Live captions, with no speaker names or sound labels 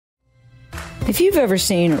If you've ever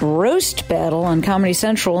seen Roast Battle on Comedy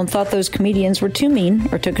Central and thought those comedians were too mean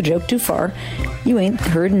or took a joke too far, you ain't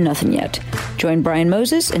heard nothing yet. Join Brian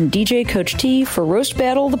Moses and DJ Coach T for Roast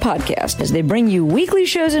Battle, the podcast, as they bring you weekly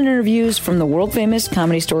shows and interviews from the world-famous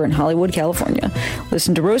Comedy Store in Hollywood, California.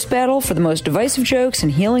 Listen to Roast Battle for the most divisive jokes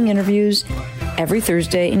and healing interviews every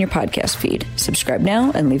Thursday in your podcast feed. Subscribe now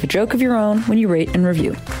and leave a joke of your own when you rate and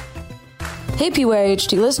review. Hey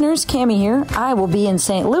PYHT listeners, Cammie here. I will be in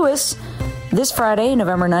St. Louis this Friday,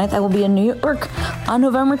 November 9th. I will be in New York on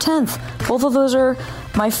November 10th. Both of those are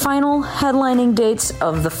my final headlining dates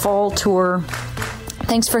of the fall tour.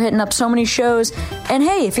 Thanks for hitting up so many shows. And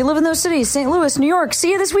hey, if you live in those cities, St. Louis, New York,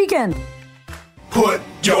 see you this weekend. Put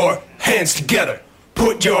your hands together.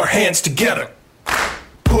 Put your hands together.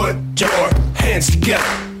 Put your hands together.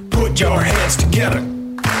 Put your hands together.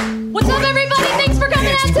 What's up, everybody? Thanks for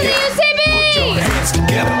coming out to the UCB. Put your hands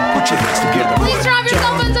together. Put your hands together. Please turn off your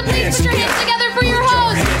cell phones and please put your hands together for your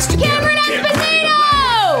host, Cameron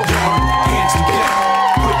Esposito. Hands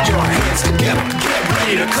together. Put your hands together. Get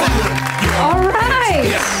ready to clap. All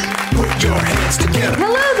right. Put your hands together.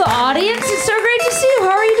 Hello, the audience. It's so great to see you.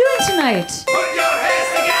 How are you doing tonight? Put your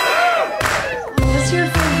hands together. Let's hear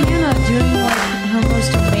it from Hannah doing her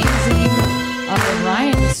most amazing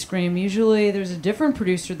Ryan scream. Usually there's a different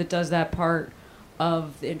producer that does that part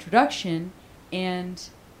of the introduction, and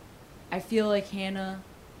I feel like Hannah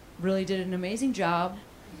really did an amazing job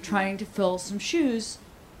trying to fill some shoes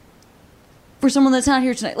for someone that's not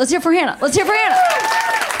here tonight. Let's hear it for Hannah. Let's hear it for Hannah.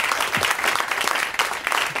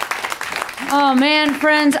 Oh man,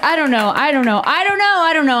 friends, I don't know.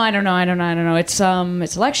 It's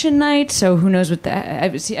election night, so who knows what that.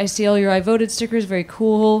 I see all your I voted stickers. Very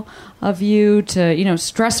cool of you to,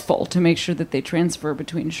 stressful to make sure that they transfer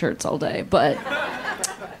between shirts all day, but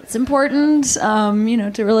it's important,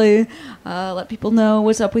 to really let people know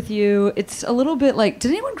what's up with you. It's a little bit like,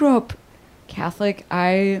 did anyone grow up Catholic?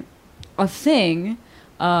 A thing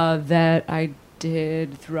that I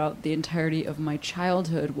did throughout the entirety of my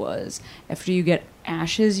childhood was, after you get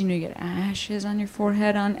ashes, you get ashes on your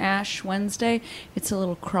forehead on Ash Wednesday. It's a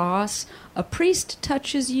little cross. A priest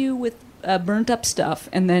touches you with burnt up stuff,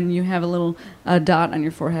 and then you have a little dot on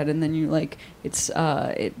your forehead, and then you it's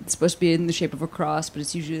supposed to be in the shape of a cross, but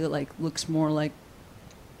it's usually looks more like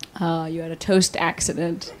you had a toast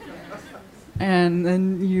accident. And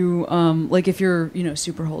then you, if you're,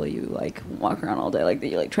 super holy, you, walk around all day like that.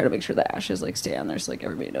 You, try to make sure the ashes, stay on there so,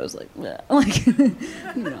 everybody knows, bleh.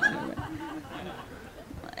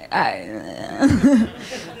 I'm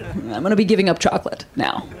going to be giving up chocolate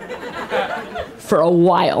now. For a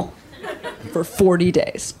while. For 40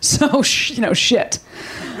 days. So, shit.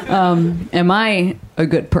 Am I a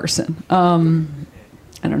good person?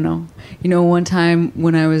 I don't know. One time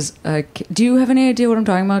when I was... do you have any idea what I'm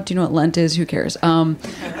talking about? Do you know what Lent is? Who cares?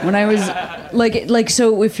 When I was...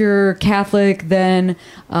 so if you're Catholic, then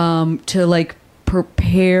to,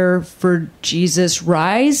 prepare for Jesus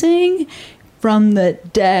rising from the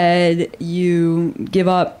dead, you give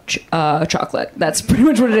up chocolate. That's pretty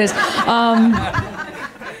much what it is.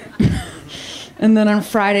 And then on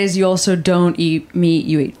Fridays, you also don't eat meat.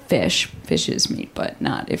 You eat fish. Fish is meat, but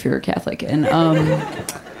not if you're a Catholic. And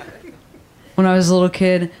when I was a little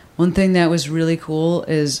kid, one thing that was really cool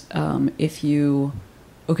is if you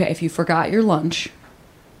forgot your lunch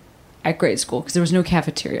at grade school, because there was no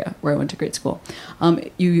cafeteria where I went to grade school,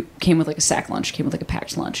 you came with a sack lunch, came with a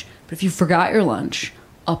packed lunch. But if you forgot your lunch,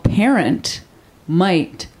 a parent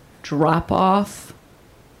might drop off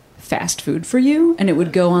fast food for you, and it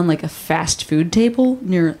would go on a fast food table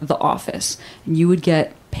near the office, and you would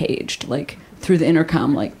get paged through the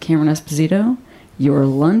intercom, Cameron Esposito, your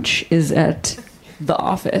lunch is at the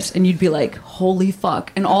office, and you'd be like, holy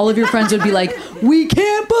fuck, and all of your friends would be like, we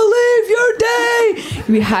can't believe your day. You'd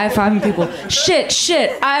be high-fiving people, shit,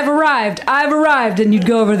 I've arrived, and you'd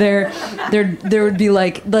go over there would be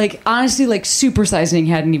honestly, supersizing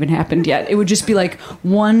hadn't even happened yet. It would just be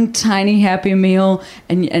one tiny Happy Meal,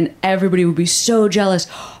 and everybody would be so jealous.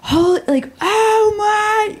 Oh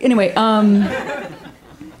my. Anyway, I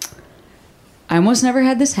almost never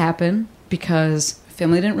had this happen because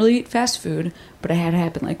family didn't really eat fast food, but it had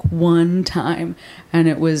happen one time, and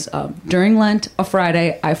it was during Lent, a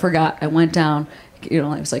Friday. I forgot. I went down.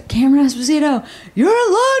 I was like, Cameron Esposito, your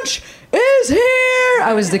lunch is here.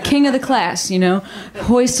 I was the king of the class,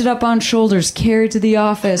 hoisted up on shoulders, carried to the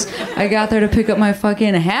office. I got there to pick up my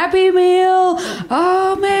fucking Happy Meal.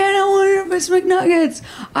 Oh man, I wonder if it's McNuggets.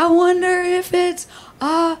 I wonder if it's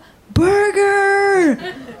a burger.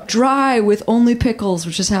 Dry with only pickles,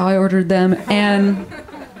 which is how I ordered them. And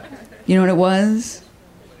you know what it was?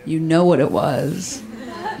 You know what it was.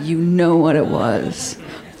 You know what it was.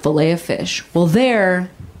 Filet of fish. Well, there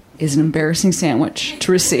is an embarrassing sandwich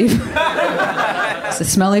to receive. It's a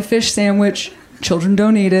smelly fish sandwich. Children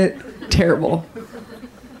don't eat it. Terrible.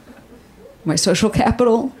 My social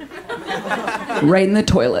capital, right in the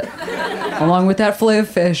toilet. Along with that filet of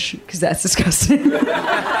fish, because that's disgusting.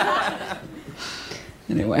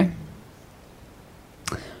 Anyway.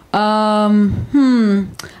 I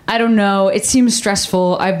don't know. It seems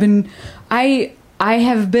stressful. I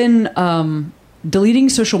have been deleting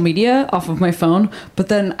social media off of my phone, but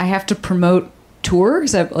then I have to promote tour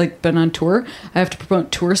because I've been on tour. I have to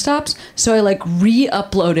promote tour stops, so I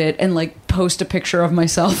re-upload it and post a picture of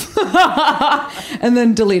myself and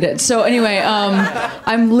then delete it. So anyway,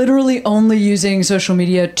 I'm literally only using social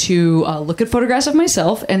media to look at photographs of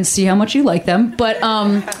myself and see how much you like them. But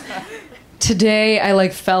today I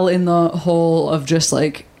fell in the hole of just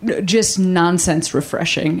nonsense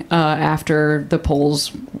refreshing after the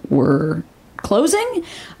polls were closing.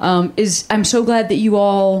 I'm so glad that you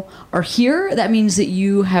all are here. That means that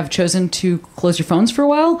you have chosen to close your phones for a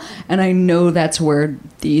while, and I know that's where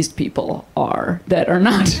these people are that are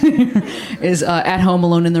not is at home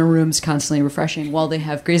alone in their rooms constantly refreshing while they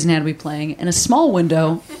have Grey's Anatomy playing in a small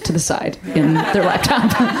window to the side in their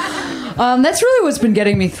laptop. That's really what's been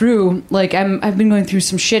getting me through. I've been going through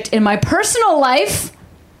some shit in my personal life.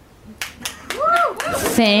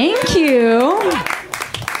 Thank you.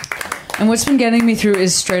 And what's been getting me through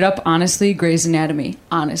is straight up, honestly, Grey's Anatomy.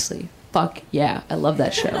 Honestly. Fuck yeah. I love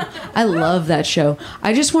that show. I love that show.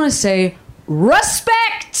 I just want to say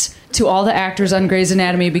respect to all the actors on Grey's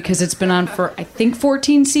Anatomy because it's been on for, I think,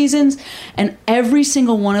 14 seasons. And every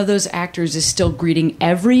single one of those actors is still greeting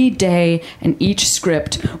every day and each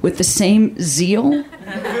script with the same zeal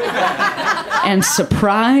and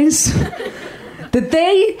surprise that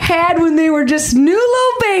they had when they were just new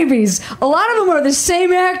little babies. A lot of them are the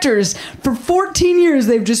same actors. For 14 years,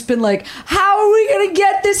 they've just been like, how are we going to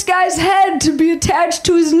get this guy's head to be attached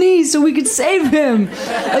to his knee so we can save him?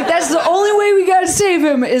 That's the only way we got to save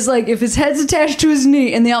him is, if his head's attached to his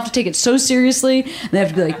knee. And they all have to take it so seriously. And they have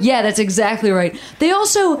to be like, yeah, that's exactly right. They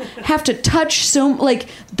also have to touch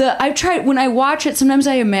I've tried, when I watch it, sometimes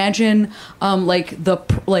I imagine,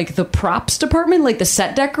 the props department, the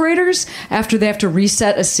set decorators, after they have to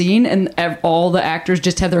reset a scene and all the actors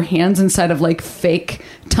just have their hands inside of fake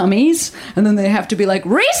tummies and then they have to be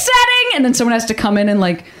resetting and then someone has to come in and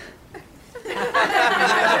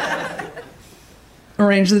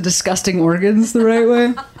arrange the disgusting organs the right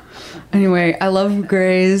way. Anyway, I love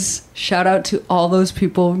Grey's. Shout out to all those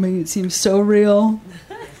people making it seem so real.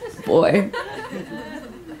 Boy.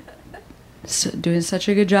 Doing such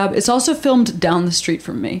a good job. It's also filmed down the street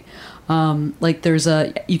from me. You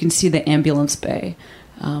can see the ambulance bay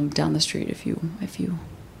down the street if you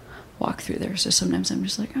walk through there. So sometimes I'm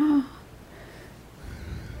just oh,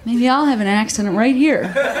 maybe I'll have an accident right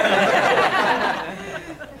here.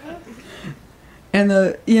 And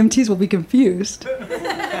the EMTs will be confused.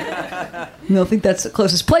 And they'll think that's the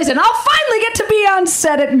closest place, and I'll finally get to be on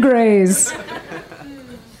set at Grey's.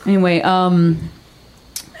 Anyway,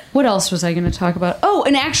 what else was I going to talk about? Oh,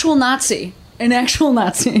 an actual Nazi. An actual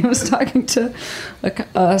Nazi. I was talking to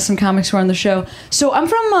some comics who are on the show. So I'm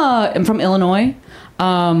from Illinois.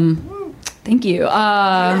 Thank you.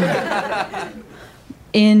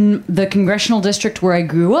 In the congressional district where I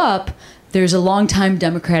grew up, there's a longtime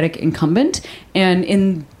Democratic incumbent, and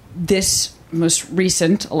in this most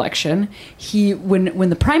recent election, when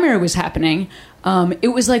the primary was happening,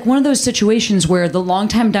 it was one of those situations where the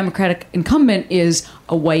longtime Democratic incumbent is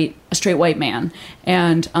a straight white man.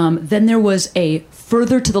 And then there was a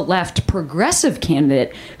further to the left progressive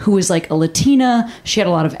candidate who was a Latina. She had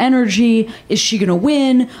a lot of energy. Is she going to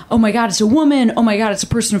win? Oh my God, it's a woman. Oh my God, it's a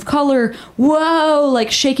person of color. Whoa,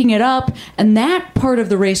 shaking it up. And that part of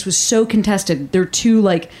the race was so contested. There are two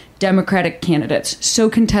Democratic candidates, so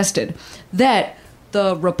contested that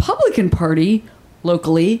the Republican Party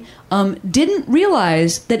locally didn't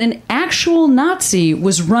realize that an actual Nazi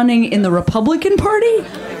was running in the Republican Party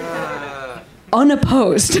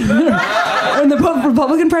unopposed. In the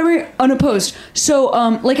Republican primary, unopposed. So,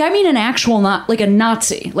 an actual a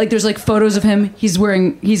Nazi. There's photos of him. He's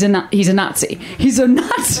a Nazi. He's a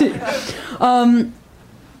Nazi.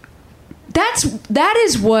 That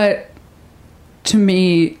is what, to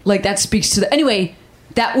me, that speaks to anyway,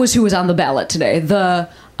 that was who was on the ballot today. The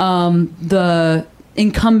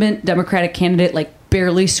incumbent Democratic candidate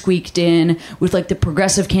barely squeaked in, with like the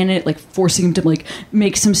progressive candidate like forcing him to like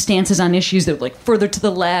make some stances on issues that were like further to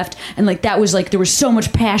the left, and like that was like there was so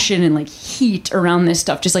much passion and like heat around this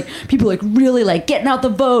stuff, just like people like really like getting out the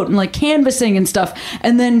vote and like canvassing and stuff,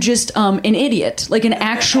 and then just an idiot, like an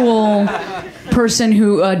actual person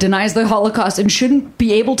who denies the Holocaust and shouldn't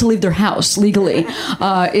be able to leave their house legally,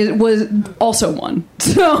 it was also won.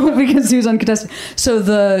 So because he was uncontested. So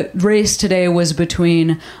the race today was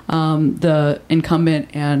between the incumbent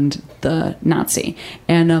and the Nazi,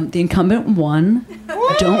 and the incumbent won.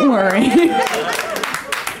 Don't worry.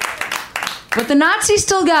 But the Nazi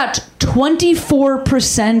still got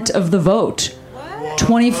 24% of the vote.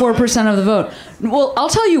 24% of the vote. Well, I'll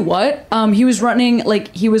tell you what. He was running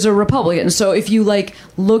like he was a Republican. So if you like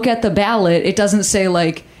look at the ballot, it doesn't say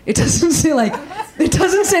like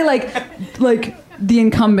the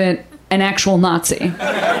incumbent an actual Nazi.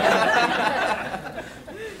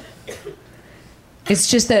 It's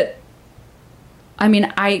just that. I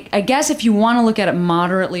mean, I guess if you want to look at it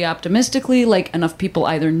moderately optimistically, like enough people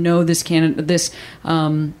either know this candidate,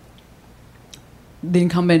 the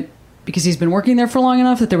incumbent, because he's been working there for long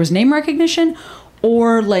enough that there was name recognition,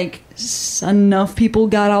 or like enough people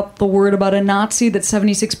got out the word about a Nazi that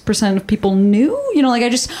 76% of people knew. You know, like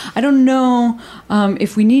I don't know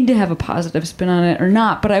if we need to have a positive spin on it or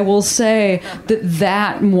not, but I will say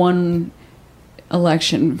that one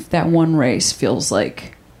election, that one race feels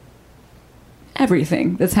like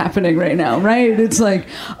everything that's happening right now, right? It's like,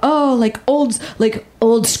 oh, like old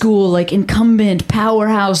school, like incumbent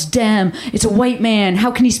powerhouse Dem. It's a white man.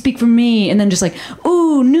 How can he speak for me? And then just like,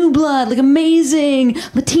 ooh, new blood, like amazing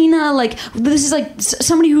Latina. Like this is like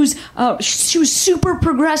somebody who's she was super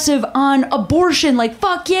progressive on abortion. Like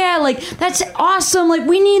fuck yeah, like that's awesome. Like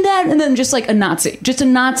we need that. And then just like a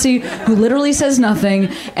Nazi who literally says nothing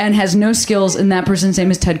and has no skills. And that person's name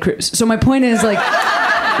is Ted Cruz. So my point is like.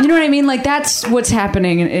 You know what I mean? Like that's what's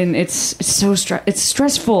happening, and it's so it's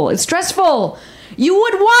stressful. It's stressful. You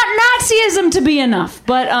would want Nazism to be enough,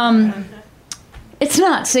 but it's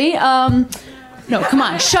not. See? No, come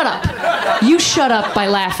on, shut up. You shut up by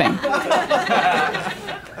laughing.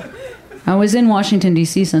 I was in Washington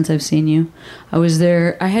D.C. since I've seen you. I was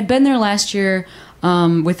there. I had been there last year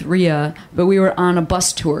with Rhea, but we were on a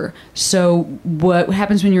bus tour. So what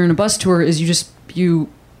happens when you're in a bus tour is you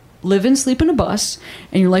live and sleep in a bus,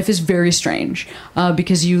 and your life is very strange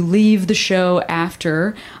because you leave the show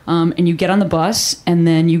after and you get on the bus, and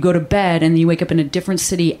then you go to bed, and then you wake up in a different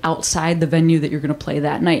city outside the venue that you're going to play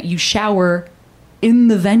that night. You shower in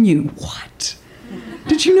the venue. What?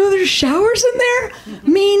 Did you know there's showers in there?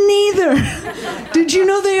 Me neither. Did you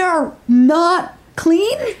know they are not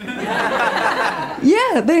clean?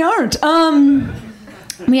 Yeah, they aren't.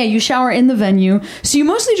 Yeah, you shower in the venue. So you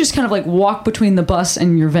mostly just kind of like walk between the bus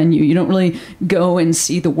and your venue. You don't really go and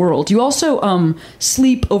see the world. You also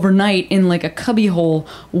sleep overnight in like a cubby hole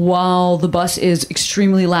while the bus is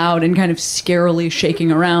extremely loud and kind of scarily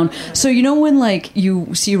shaking around. So you know when like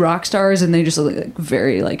you see rock stars and they just look like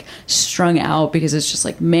very like strung out because it's just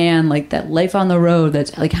like, man, like that life on the road,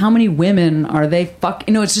 that's like how many women are they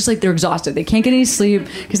it's just like they're exhausted. They can't get any sleep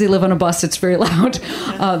because they live on a bus that's very loud.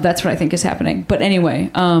 That's what I think is happening. But anyway,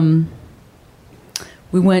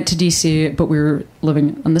 we went to DC, but we were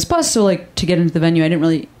living on this bus. So, like, to get into the venue, I didn't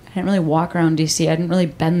really walk around DC. I hadn't really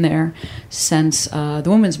been there since the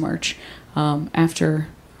Women's March after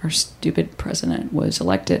our stupid president was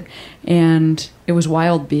elected, and it was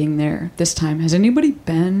wild being there this time. Has anybody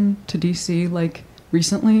been to DC like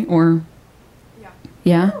recently or? Yeah.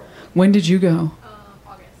 Yeah. When did you go?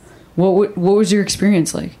 August. What was your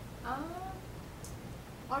experience like?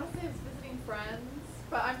 Honestly, it's visiting friends,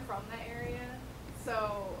 but I'm from that area,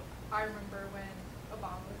 so I remember when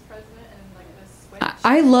Obama was president and like this switch.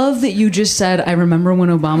 I love that you just said, I remember when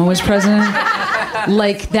Obama was president.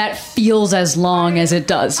 Like, that feels as long as it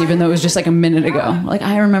does, even though it was just like a minute ago. Like,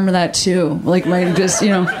 I remember that too. Like, just,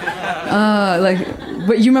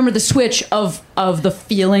 but you remember the switch of the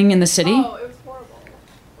feeling in the city? Oh, it was horrible.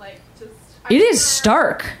 Like, just... It is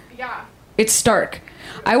stark. Yeah. It's stark.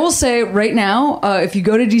 I will say right now, if you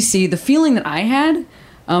go to DC, the feeling that I had,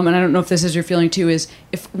 and I don't know if this is your feeling too, is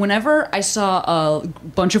whenever I saw a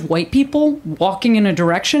bunch of white people walking in a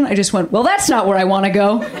direction, I just went, well, that's not where I want to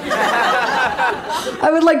go. I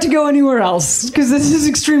would like to go anywhere else because this is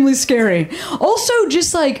extremely scary. Also,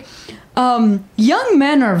 just like young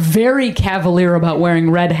men are very cavalier about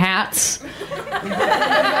wearing red hats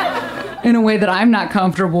in a way that I'm not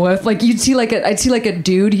comfortable with. Like I'd see like a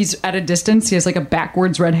dude, he's at a distance, he has like a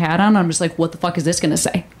backwards red hat on. I'm just like, what the fuck is this gonna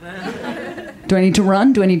say? Do I need to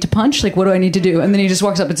run? Do I need to punch? Like, what do I need to do? And then he just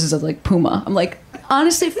walks up and says like Puma. I'm like,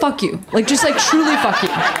 honestly, fuck you. Like, just like truly fuck you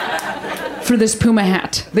for this Puma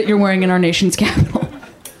hat that you're wearing in our nation's capital.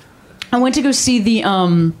 I went to go see the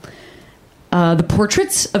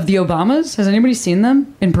portraits of the Obamas. Has anybody seen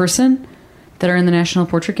them in person that are in the National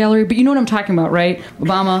Portrait Gallery? But you know what I'm talking about, right?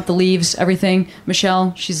 Obama, the leaves, everything.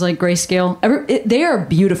 Michelle, she's like grayscale. They are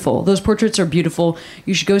beautiful. Those portraits are beautiful.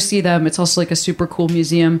 You should go see them. It's also like a super cool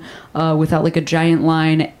museum without like a giant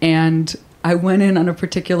line. And I went in on a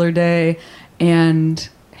particular day and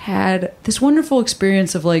had this wonderful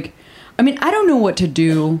experience of like, I mean, I don't know what to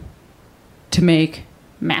do to make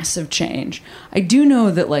massive change. I do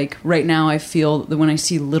know that like right now I feel that when I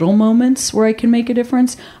see little moments where I can make a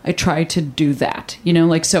difference, I try to do that, you know,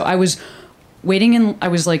 like, so I was waiting and I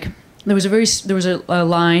was like, there was a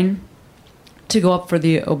line to go up for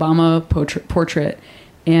the Obama portrait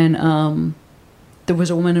and there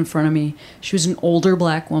was a woman in front of me. She was an older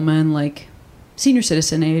black woman, like senior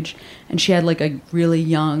citizen age, and she had like a really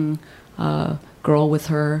young girl with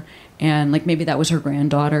her. And like maybe that was her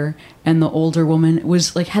granddaughter, and the older woman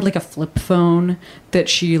was like had like a flip phone that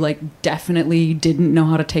she like definitely didn't know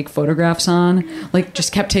how to take photographs on, like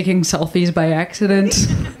just kept taking selfies by accident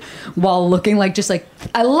while looking like just like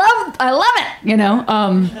I love it, you know.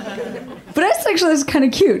 But that's kind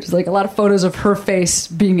of cute. It's like a lot of photos of her face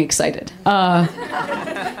being excited.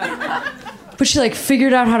 But she like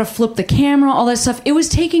figured out how to flip the camera, all that stuff. It was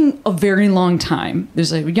taking a very long time.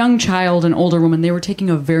 There's a young child, an older woman. They were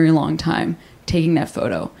taking a very long time taking that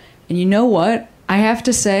photo. And you know what? I have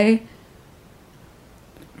to say,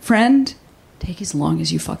 friend, take as long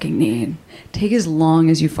as you fucking need. Take as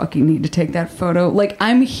long as you fucking need to take that photo. Like,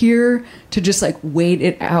 I'm here to just like wait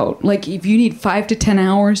it out. Like, if you need 5 to 10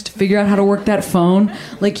 hours to figure out how to work that phone,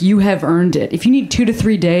 like you have earned it. If you need 2 to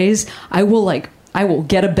 3 days, I will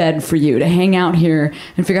get a bed for you to hang out here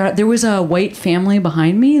and figure out. There was a white family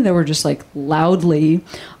behind me that were just like loudly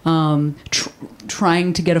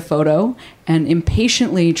trying to get a photo and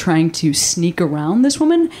impatiently trying to sneak around this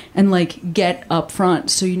woman and like get up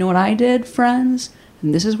front. So you know what I did, friends?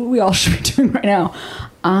 And this is what we all should be doing right now.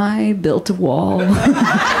 I built a wall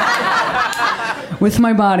with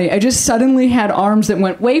my body. I just suddenly had arms that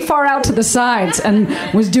went way far out to the sides and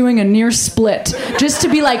was doing a near split just to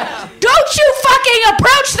be like, don't you fucking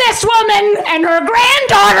approach this woman and her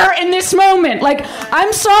granddaughter in this moment. Like,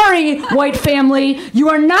 I'm sorry, white family, you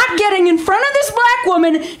are not getting in front of this black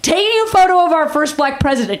woman taking a photo of our first black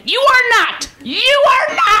president. You are not. You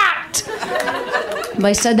are not. But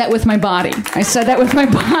I said that with my body.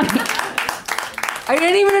 I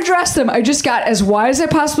didn't even address them. I just got as wide as I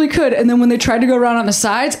possibly could. And then when they tried to go around on the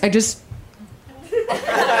sides, I just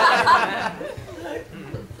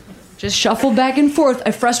shuffled back and forth.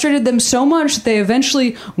 I frustrated them so much that they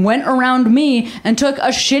eventually went around me and took a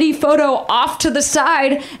shitty photo off to the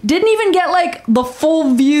side. Didn't even get like the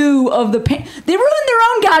full view of the paint. They ruined their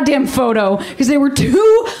own goddamn photo because they were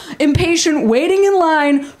too impatient waiting in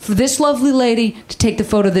line for this lovely lady to take the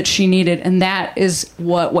photo that she needed. And that is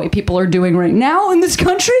what white people are doing right now in this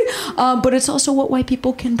country. But it's also what white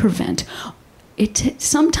people can prevent. It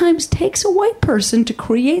sometimes takes a white person to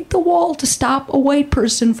create the wall to stop a white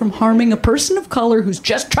person from harming a person of color who's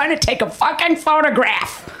just trying to take a fucking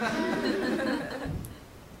photograph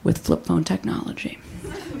with flip phone technology.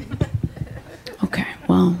 Okay,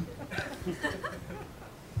 well,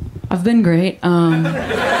 I've been great.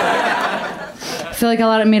 I feel like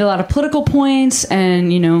I made a lot of political points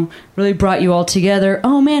and, you know, really brought you all together.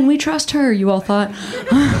 Oh man, we trust her, you all thought.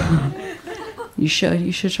 You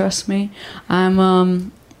should trust me. I'm a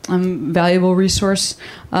valuable resource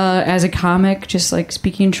as a comic, just like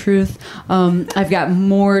speaking truth. I've got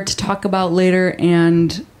more to talk about later,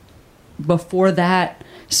 and before that,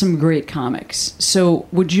 some great comics. So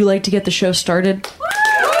would you like to get the show started?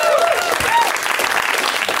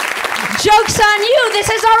 Joke's on you, this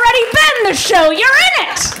has already been the show, you're in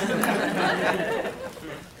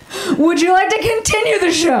it! Would you like to continue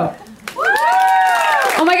the show?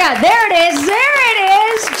 Oh my God, there it is,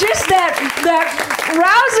 just that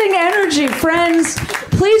rousing energy. Friends,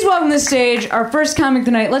 please welcome to the stage our first comic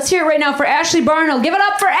tonight. Let's hear it right now for Ashley Barnhill. Give it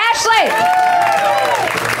up for Ashley!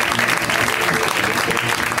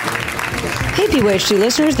 Hey PYHD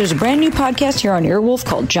listeners, there's a brand new podcast here on Earwolf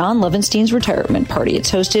called John Levinstein's Retirement Party.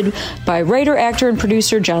 It's hosted by writer, actor, and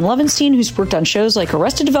producer John Levinstein, who's worked on shows like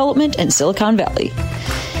Arrested Development and Silicon Valley.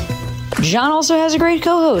 John also has a great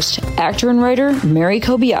co-host, actor and writer Mary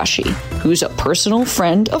Kobayashi, who's a personal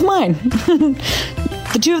friend of mine.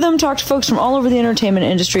 The two of them talked to folks from all over the entertainment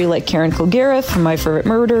industry, like Karen Kilgariff from My Favorite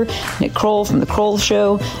Murder, Nick Kroll from The Kroll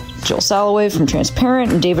Show, Jill Soloway from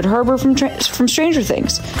Transparent, and David Harbour from Stranger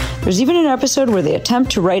Things. There's even an episode where they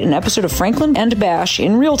attempt to write an episode of Franklin and Bash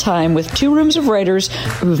in real time with two rooms of writers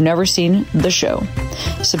who've never seen the show.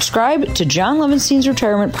 Subscribe to John Levinstein's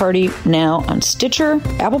Retirement Party now on Stitcher,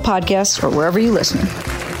 Apple Podcasts, or wherever you listen.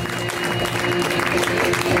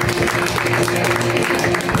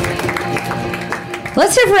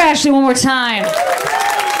 Let's hear for Ashley one more time.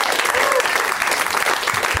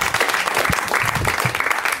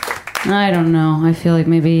 I don't know. I feel like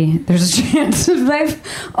maybe there's a chance of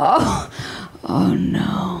life. Oh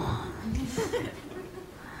no.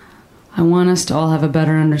 I want us to all have a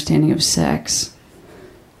better understanding of sex,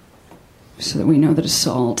 so that we know that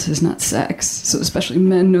assault is not sex. So especially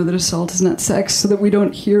men know that assault is not sex, so that we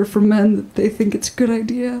don't hear from men that they think it's a good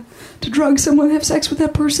idea to drug someone, have sex with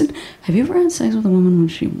that person. Have you ever had sex with a woman when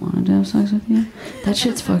she wanted to have sex with you? That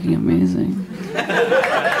shit's fucking amazing.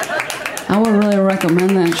 I would really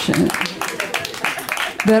recommend that shit.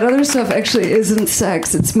 That other stuff actually isn't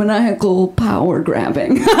sex. It's maniacal power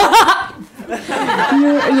grabbing. You're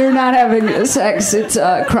not having sex. It's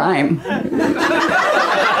crime.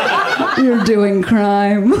 You're doing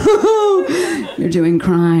crime. You're doing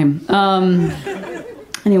crime.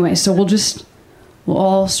 Anyway, so we'll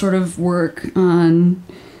all sort of work on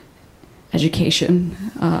education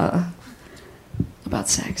about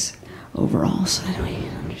sex overall, so that we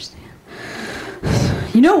understand.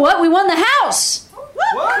 You know what? We won the House!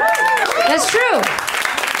 That's true.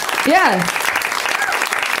 Yeah.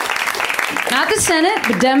 Not the Senate,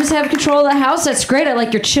 but Dems have control of the House. That's great. I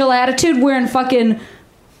like your chill attitude, wearing fucking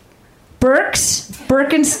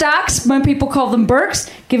Birkenstocks. My people call them Birks.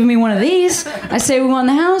 Giving me one of these. I say we won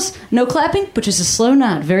the House. No clapping, but just a slow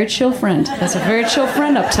nod. Very chill friend. That's a very chill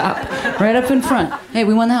friend up top. Right up in front. Hey,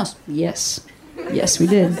 we won the House. Yes. Yes, we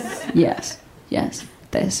did. Yes. Yes.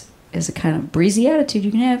 This is a kind of breezy attitude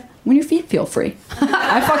you can have when your feet feel free.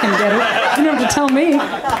 I fucking get it. You don't have to tell me.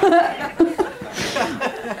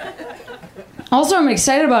 Also, I'm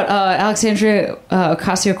excited about Alexandria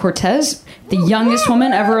Ocasio-Cortez, the youngest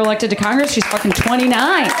woman ever elected to Congress. She's fucking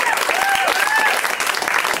 29.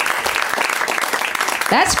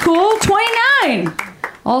 That's cool. 29.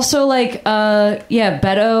 Also, like,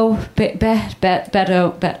 Beto.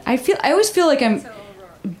 I always feel like I'm.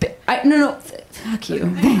 No. Fuck you.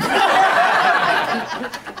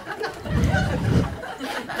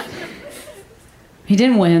 He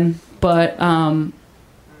didn't win, but ran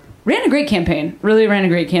a great campaign. Really ran a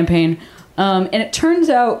great campaign. And it turns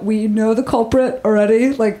out we know the culprit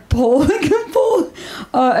already. Like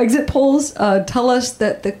exit polls tell us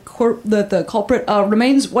that the culprit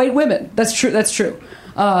remains white women. That's true. That's true.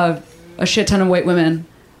 A shit ton of white women.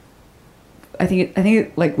 I think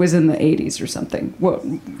it like was in the 80s or something.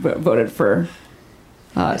 Voted for.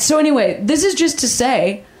 So anyway, this is just to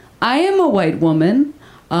say, I am a white woman.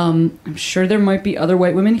 I'm sure there might be other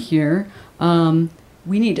white women here.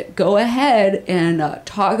 We need to go ahead and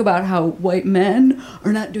talk about how white men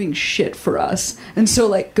are not doing shit for us. And so,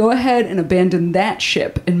 like, go ahead and abandon that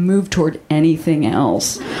ship and move toward anything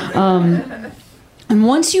else. And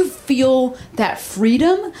once you feel that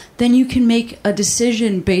freedom, then you can make a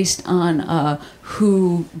decision based on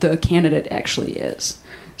who the candidate actually is.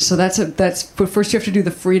 So but first you have to do the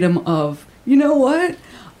freedom of, you know what?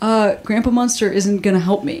 Grandpa Munster isn't going to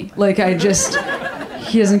help me. Like, he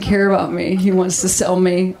doesn't care about me. He wants to sell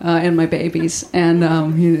me and my babies and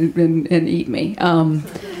eat me. And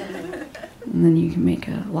then you can make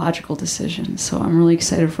a logical decision. So I'm really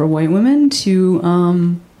excited for white women to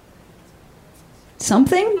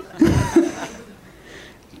something.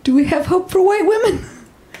 Do we have hope for white women?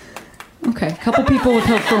 Okay, a couple people with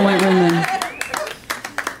hope for white women.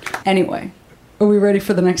 Anyway, are we ready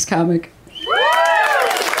for the next comic?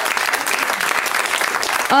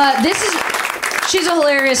 She's a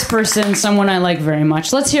hilarious person, someone I like very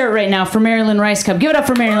much. Let's hear it right now for Marilyn Rice Cup. Give it up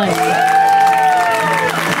for Marilyn.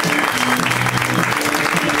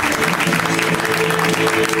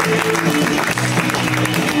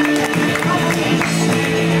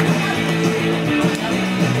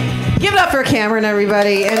 Give it up for Cameron,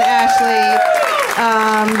 everybody, and Ashley.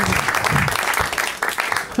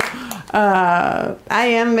 I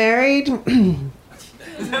am married.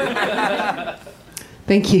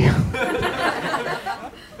 Thank you.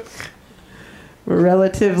 We're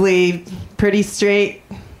relatively pretty straight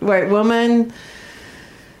white woman.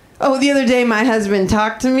 Oh, the other day my husband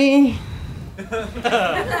talked to me.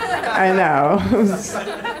 I know.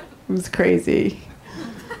 It was crazy.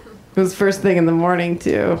 It was first thing in the morning,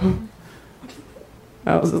 too.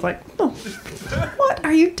 I was just like, oh, what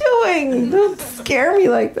are you doing? Don't scare me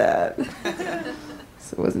like that.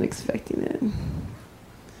 So I wasn't expecting it.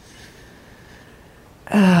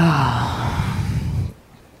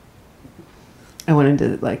 I went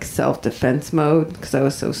into like self-defense mode because I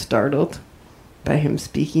was so startled by him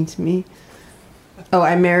speaking to me. Oh,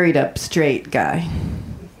 I married a straight guy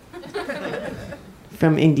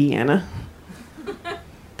from Indiana.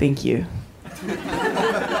 Thank you.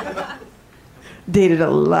 Dated a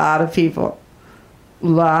lot of people. A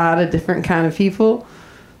lot of different kind of people.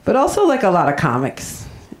 But also like a lot of comics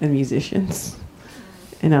and musicians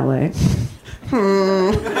in LA.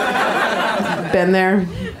 Been there.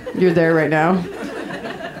 You're there right now.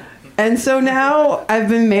 And so now I've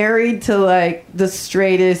been married to like the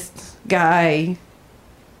straightest guy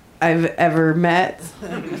I've ever met.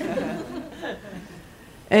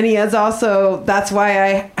 And he has also, that's why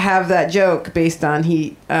I have that joke based on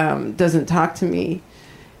he doesn't talk to me.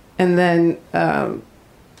 And then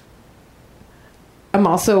I'm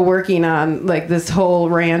also working on like this whole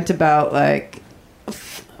rant about like,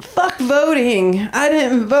 fuck voting. I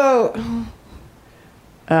didn't vote.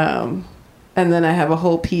 And then I have a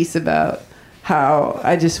whole piece about how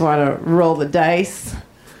I just want to roll the dice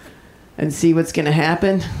and see what's going to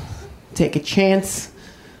happen. Take a chance.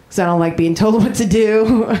 Because I don't like being told what to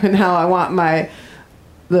do, and how I want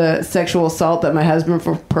the sexual assault that my husband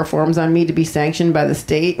performs on me to be sanctioned by the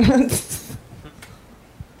state.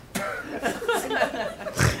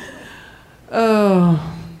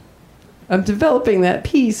 Oh, I'm developing that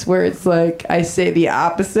piece where it's like I say the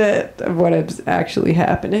opposite of what is actually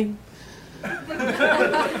happening. Do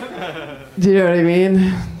you know what I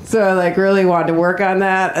mean? So I like really wanted to work on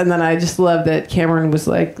that, and then I just love that Cameron was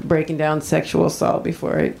like breaking down sexual assault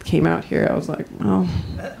before I came out here. I was like, oh,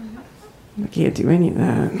 I can't do any of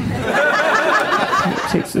that. It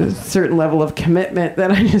takes a certain level of commitment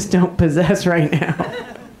that I just don't possess right now.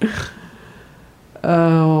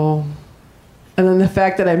 Oh. And then the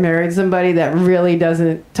fact that I married somebody that really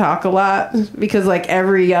doesn't talk a lot, because like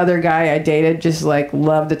every other guy I dated just like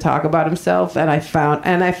loved to talk about himself, and I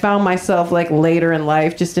found myself like later in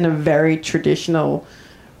life just in a very traditional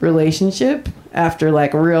relationship after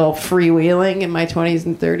like real freewheeling in my 20s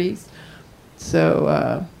and 30s.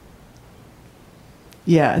 So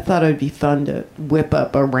yeah, I thought it would be fun to whip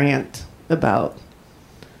up a rant about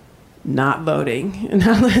not voting and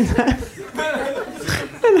how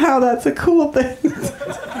that's a cool thing.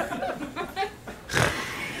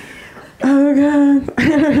 Oh God.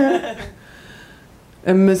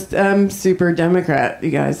 I'm super Democrat, you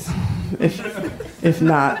guys, if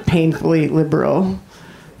not painfully liberal,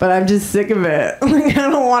 but I'm just sick of it. Like, I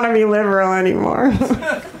don't want to be liberal anymore.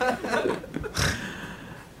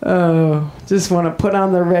 Oh, just want to put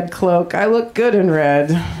on the red cloak. I look good in red.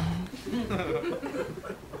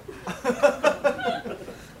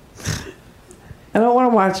 I don't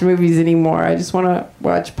want to watch movies anymore. I just want to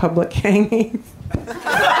watch public hangings. Like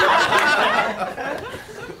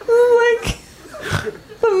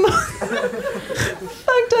the most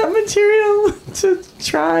fucked up material to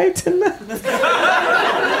try tonight in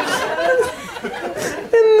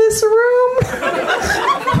this room.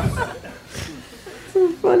 So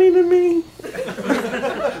funny to me.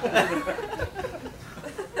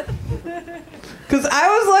 Because I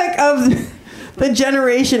was like of the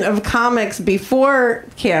generation of comics before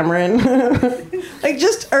Cameron. Like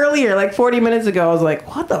just earlier, like 40 minutes ago, I was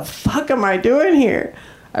like, what the fuck am I doing here?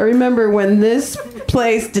 I remember when this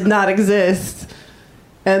place did not exist.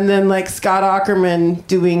 And then like Scott Aukerman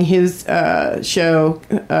doing his show,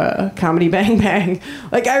 Comedy Bang Bang.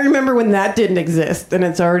 Like I remember when that didn't exist, and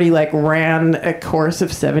it's already like ran a course of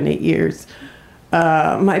 7-8 years.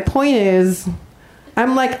 My point is,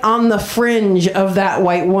 I'm like on the fringe of that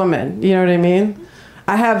white woman. You know what I mean?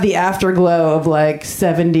 I have the afterglow of like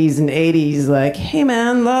 70s and 80s, like, hey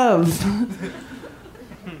man, love.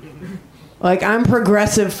 Like I'm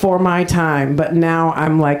progressive for my time, but now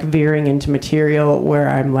I'm like veering into material where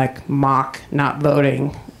I'm like mock not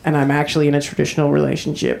voting, and I'm actually in a traditional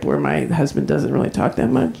relationship where my husband doesn't really talk that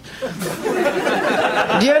much. Do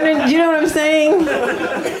you know what I'm saying?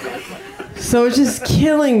 So it's just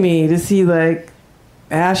killing me to see like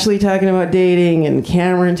Ashley talking about dating and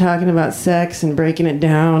Cameron talking about sex and breaking it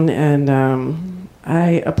down, and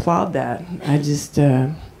I applaud that. I just,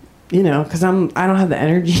 because I don't have the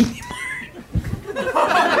energy anymore.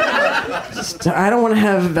 I don't want to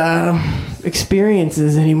have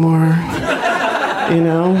experiences anymore.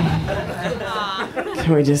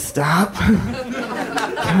 Can we just stop?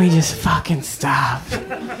 Can we just fucking stop?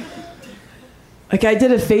 Like I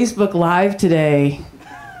did a Facebook Live today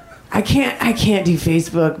I can't do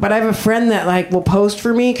Facebook, but I have a friend that like will post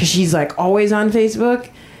for me because she's like always on Facebook.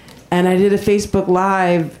 And I did a Facebook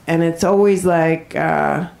Live, and it's always like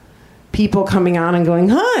people coming on and going,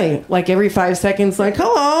 hi, like every 5 seconds, like,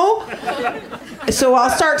 hello. So I'll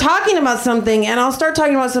start talking about something, and I'll start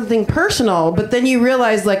talking about something personal, but then you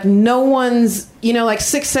realize like no one's, like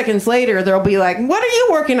 6 seconds later, they'll be like, what are you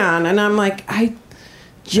working on? And I'm like, I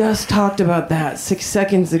just talked about that 6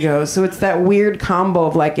 seconds ago. So it's that weird combo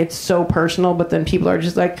of like, it's so personal, but then people are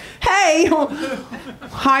just like, hey,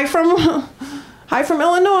 hi from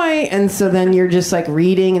Illinois. And so then you're just like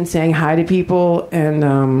reading and saying hi to people. And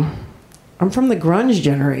I'm from the grunge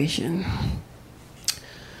generation.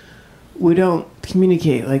 We don't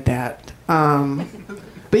communicate like that.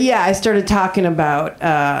 But yeah, I started talking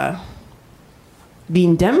about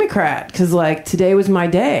being Democrat because like today was my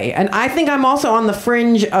day. And I think I'm also on the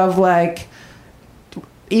fringe of like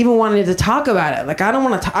even wanting to talk about it. Like I don't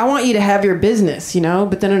want to, I want you to have your business,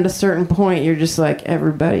 but then at a certain point you're just like,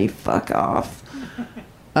 everybody fuck off.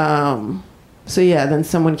 So yeah, then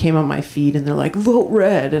someone came on my feed and they're like, vote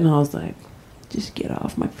red. And I was like, just get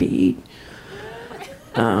off my feed.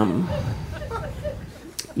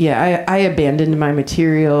 Yeah, I abandoned my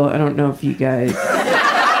material. I don't know if you guys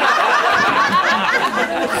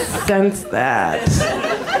sense that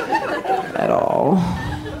at all.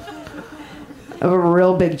 I have a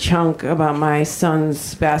real big chunk about my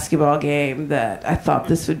son's basketball game that I thought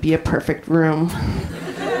this would be a perfect room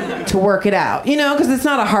to work it out. Because it's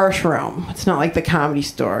not a harsh room. It's not like the Comedy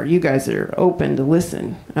Store. You guys are open to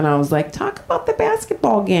listen. And I was like, talk about the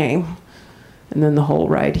basketball game. And then the whole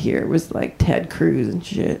ride here was like Ted Cruz and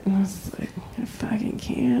shit. And I was like, I fucking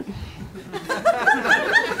can't.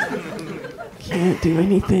 Can't do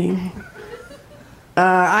anything.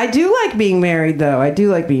 I do like being married, though. I do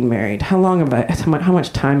like being married. How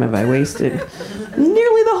much time have I wasted?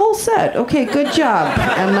 Nearly the whole set. Okay, good job,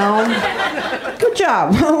 ML. Good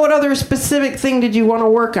job. What other specific thing did you want to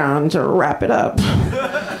work on to wrap it up?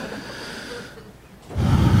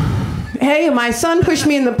 Hey, my son pushed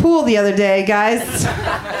me in the pool the other day, guys.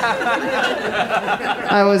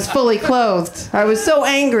 I was fully clothed. I was so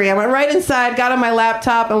angry. I went right inside, got on my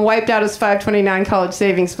laptop, and wiped out his $5.29 college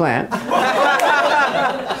savings plan.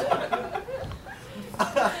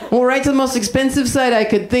 Went right to the most expensive site I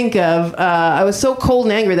could think of. I was so cold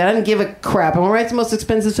and angry that I didn't give a crap. I went right to the most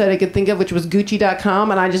expensive site I could think of, which was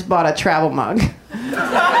Gucci.com, and I just bought a travel mug.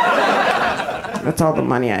 That's all the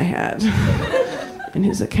money I had in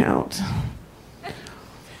his account.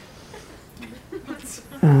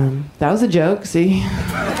 That was a joke, see?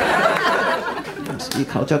 You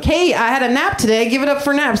call joke. Hey, I had a nap today. Give it up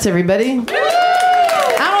for naps, everybody.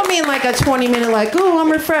 I don't mean like a 20-minute like, oh,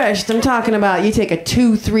 I'm refreshed. I'm talking about you take a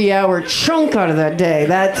 2-3 hour chunk out of that day.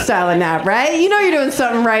 That style of nap, right? You're doing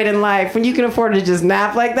something right in life when you can afford to just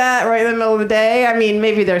nap like that right in the middle of the day. I mean,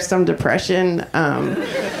 maybe there's some depression.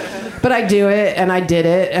 But I do it, and I did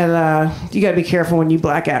it, and you gotta be careful when you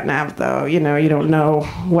black out nap, though. You don't know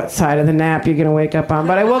what side of the nap you're gonna wake up on.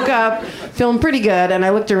 But I woke up feeling pretty good, and I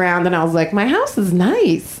looked around, and I was like, my house is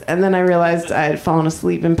nice. And then I realized I had fallen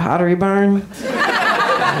asleep in Pottery Barn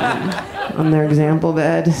on their example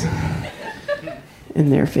bed in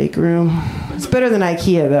their fake room. It's better than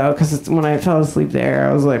IKEA, though, because when I fell asleep there,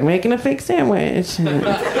 I was like making a fake sandwich.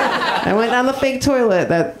 I went on the fake toilet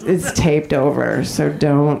that is taped over, so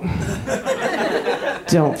don't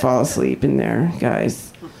fall asleep in there,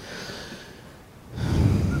 guys.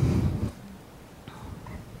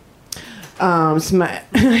 I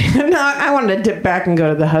wanted to dip back and go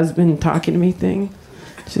to the husband talking to me thing,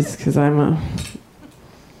 just because I'm a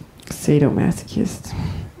sadomasochist.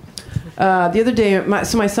 The other day, my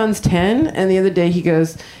son's 10, and the other day he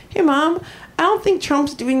goes, hey, Mom, I don't think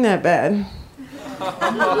Trump's doing that bad.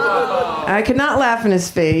 I could not laugh in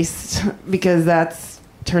his face because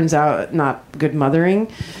turns out not good mothering.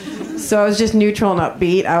 So I was just neutral and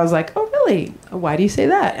upbeat. I was like, oh, really? Why do you say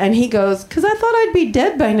that? And he goes, because I thought I'd be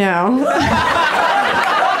dead by now.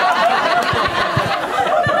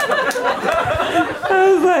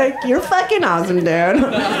 I was like, you're fucking awesome, dude.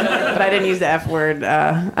 But I didn't use the F word.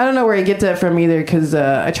 I don't know where he gets that from either, because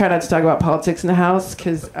I try not to talk about politics in the house,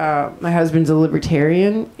 because my husband's a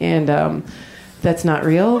libertarian, and that's not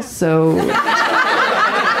real, so...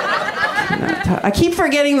 I keep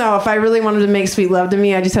forgetting, though, if I really wanted to make sweet love to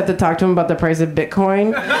me, I just have to talk to him about the price of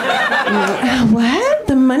Bitcoin. What?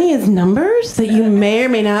 The money is numbers that you may or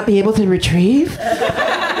may not be able to retrieve?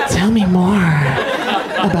 Tell me more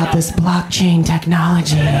about this blockchain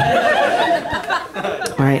technology.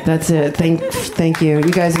 All right, that's it. Thank you.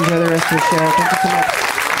 You guys enjoy the rest of the show. Thank you so much.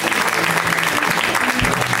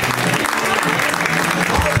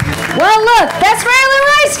 Well, look, that's Riley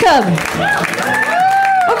Rice Cub.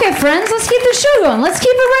 Okay, friends, let's keep the show going. Let's keep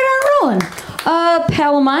it right on rolling.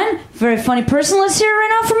 Pal of mine, very funny person. Let's hear it right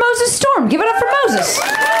now for Moses Storm. Give it up for Moses.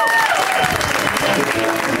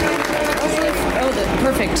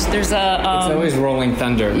 Perfect. There's a. It's always rolling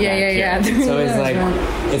thunder. Yeah. It's always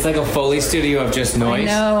it's like a Foley studio of just noise.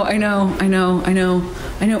 I know.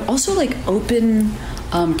 Also, like open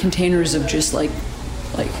containers of just like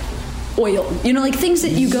oil. You know, like things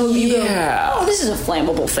that you go, oh, this is a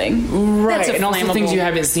flammable thing. Right. That's a and also things you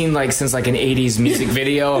haven't seen like since like an 80s music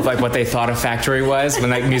video of like what they thought a factory was when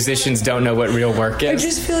like musicians don't know what real work is. I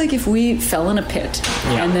just feel like if we fell in a pit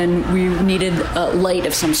and then we needed a light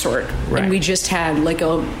of some sort and we just had like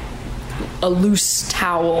a loose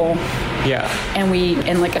towel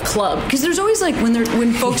and like a club, because there's always like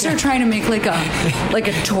when folks are trying to make like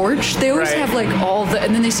a torch, they always have like all the,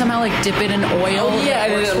 and then they somehow like dip it in oil.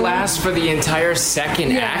 And it lasts for the entire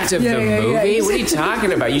second act of the movie. What are you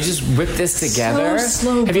talking about? You just whip this together.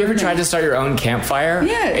 Slow have you ever tried to start your own campfire?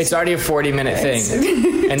 Yes. It's already a 40-minute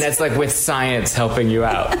thing. And that's like with science helping you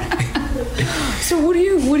out. So what are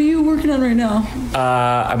you working on right now?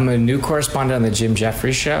 I'm a new correspondent on the Jim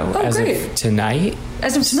Jeffries show of tonight.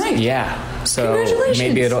 As of tonight? Yeah. So congratulations.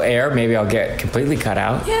 maybe it'll air. Maybe I'll get completely cut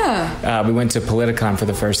out. Yeah. We went to Politicon for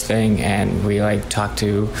the first thing, and we like talked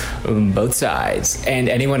to both sides. And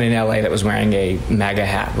anyone in LA that was wearing a MAGA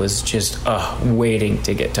hat was just waiting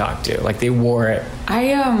to get talked to. Like they wore it.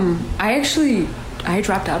 I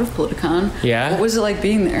dropped out of Politicon. Yeah. What was it like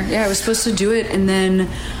being there? Yeah, I was supposed to do it, and then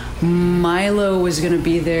Milo was going to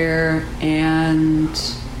be there, and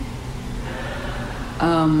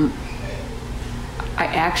I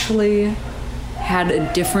actually had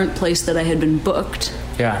a different place that I had been booked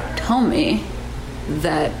tell me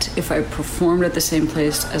that if I performed at the same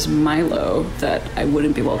place as Milo, that I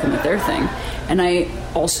wouldn't be welcome at their thing. And I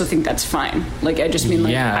also think that's fine. Like, I just mean,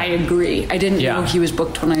 like, I agree. I didn't know he was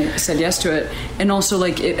booked when I said yes to it. And also,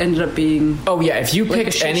 like, it ended up being... Oh, yeah. If you like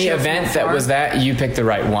picked any event that was that, you picked the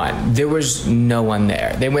right one. There was no one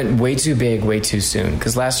there. They went way too big, way too soon.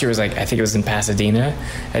 Because last year was, like, I think it was in Pasadena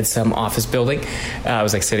at some office building. It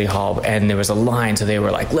was, like, City Hall. And there was a line, so they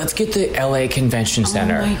were like, let's get the LA Convention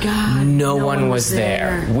Center. Oh, my God. No one was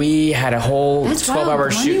there. We had a whole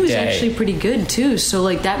 12-hour shoot day. The money was actually pretty good, too. So,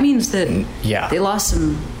 like, that means that they lost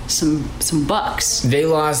some bucks. They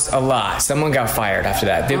lost a lot. Someone got fired after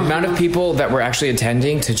that. The amount of people that were actually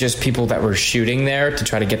attending to just people that were shooting there to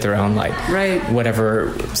try to get their own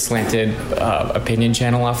whatever slanted opinion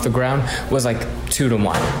channel off the ground was like 2 to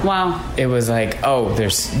 1. Wow. It was like,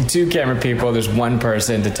 there's 2 camera people, there's 1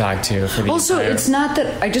 person to talk to for the Also, it's not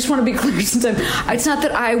that I just want to be clear it's not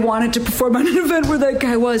that I wanted to perform at an event where that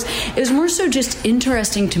guy was. It was more so just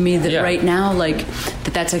interesting to me that right now, like,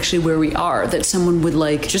 that's actually where we are, that someone would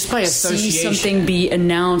like just by association see something be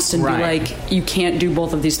announced and be like, you can't do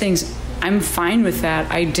both of these things. I'm fine with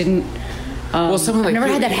that. I didn't someone I've never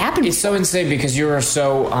had that happen. It's so insane because you are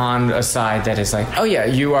so on a side that is like,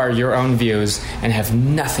 you are your own views and have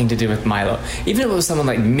nothing to do with Milo. Even if it was someone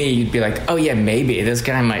like me, you'd be like, maybe this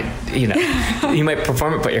guy might, he might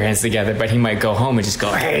perform it, put your hands together, but he might go home and just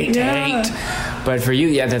go, hate. But for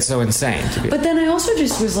you, that's so insane. But then I also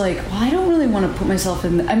just was like, well, I don't really want to put myself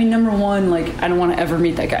in. I mean, number one, like, I don't want to ever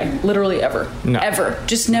meet that guy. Literally ever. No. Ever.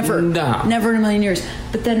 Just never. No. Never in a million years.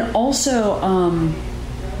 But then also,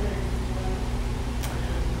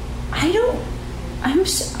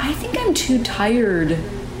 I think I'm too tired.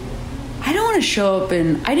 I don't want to show up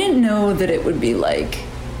and I didn't know that it would be like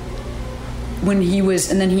when he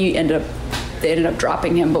was, and then they ended up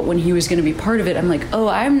dropping him, but when he was going to be part of it, I'm like,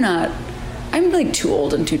 I'm like too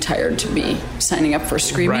old and too tired to be signing up for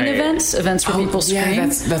screaming events where people scream. Yeah,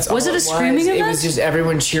 that's was it a screaming event? It was just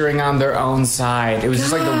everyone cheering on their own side. It was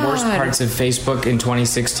just like the worst parts of Facebook in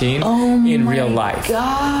 2016 in real life.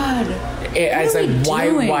 God. It's like,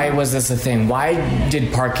 why was this a thing? Why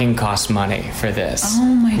did parking cost money for this? Oh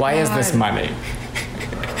my God. Why is this money?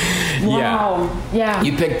 Wow. Yeah.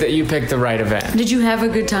 You picked the right event. Did you have a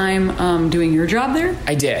good time doing your job there?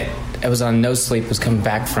 I did. I was on No Sleep, was coming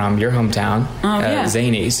back from your hometown,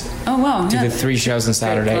 Zanies. Oh, wow. Did the 3 shows on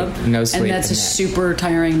Saturday, No Sleep. And that's a super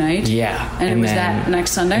tiring night? Yeah. And it was that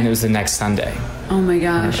next Sunday? And it was the next Sunday. Oh, my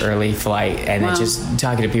gosh. An early flight. And it's just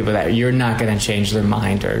talking to people that you're not going to change their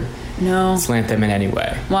mind or slant them in any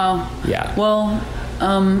way. Wow. Yeah. Well,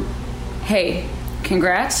 hey,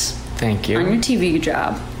 congrats. Thank you. On your TV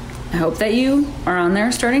job. I hope that you are on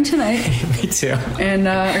there starting tonight. Me too. And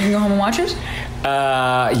are you going to go home and watch it?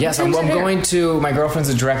 Yes, I'm going to. My girlfriend's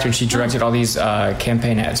a director, and she directed all these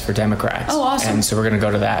campaign ads for Democrats. Oh, awesome. And so we're going to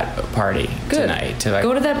go to that party tonight to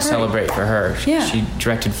Go to that party. celebrate for her. Yeah. She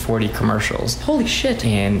directed 40 commercials Holy shit.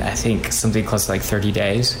 in, I think, something close to like 30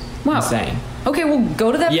 days. Wow. Insane. Okay, well,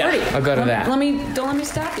 go to that Yeah, party. I'll go to that. Don't let me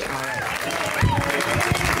stop you.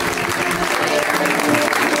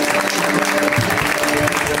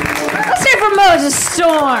 Let's hear for Moses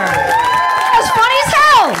Storm. That was funny as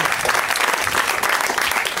hell.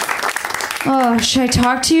 Oh, should I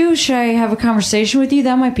talk to you? Should I have a conversation with you?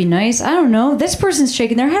 That might be nice. I don't know. This person's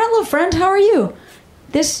shaking their head. Hello, friend. How are you?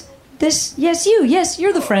 Yes, you. Yes,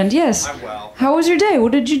 you're the friend. Yes. I'm well. How was your day?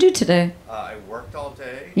 What did you do today? I worked all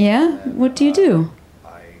day. Yeah? and, What do you do?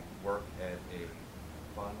 I work at a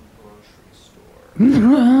fun grocery store.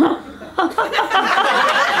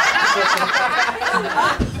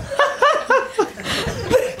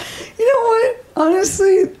 You know what?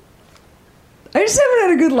 Honestly, I just haven't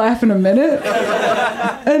had a good laugh in a minute.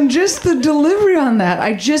 And just the delivery on that,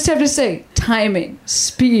 I just have to say, timing,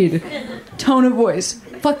 speed, tone of voice,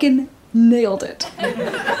 fucking nailed it.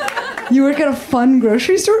 You work at a fun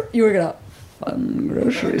grocery store? You work at a fun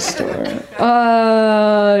grocery store.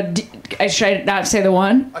 Should I not say the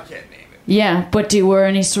one? I can't name it. Yeah, but do you wear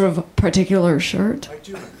any sort of particular shirt? I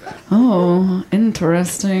do, in fact. Oh,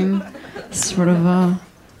 interesting. Sort of a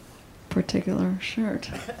particular shirt.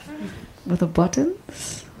 With a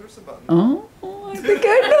buttons? There's a button. Oh, I think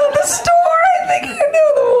I know the store. I think I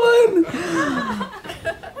know the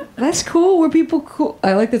one. That's cool. Were people cool?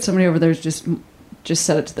 I like that somebody over there's just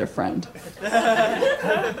said it to their friend.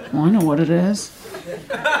 Well, I know what it is.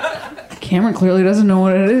 Cameron clearly doesn't know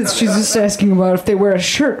what it is. She's just asking about if they wear a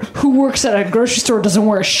shirt. Who works at a grocery store doesn't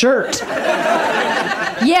wear a shirt?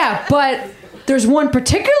 Yeah, but there's one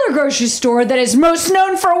particular grocery store that is most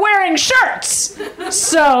known for wearing shirts.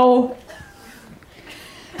 So,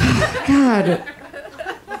 God.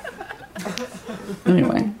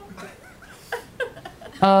 Anyway,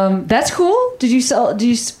 that's cool. Did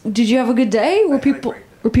you have a good day? Were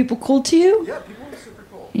people cool to you? Yeah, people are super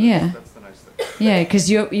cool. Yeah. That's the nice thing. Yeah, because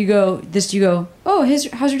you go. Oh,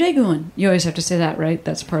 how's your day going? You always have to say that, right?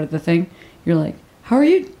 That's part of the thing. You're like, how are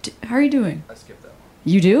you doing? I skipped that one.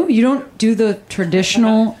 You do? You don't do the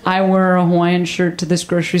traditional I wear a Hawaiian shirt to this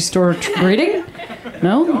grocery store greeting?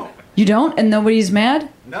 No? You don't? And nobody's mad?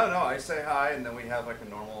 No, I say hi, and then we have like a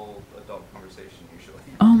normal adult conversation usually.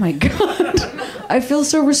 Oh my God. I feel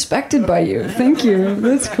so respected by you. Thank you.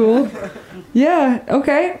 That's cool. Yeah,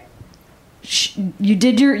 okay.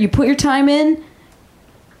 You put your time in.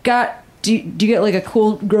 Do you get like a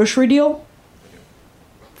cool grocery deal?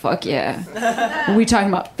 Fuck yeah. What are we talking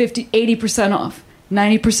about? 50, 80% off,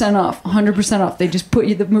 90% off, 100% off. They just put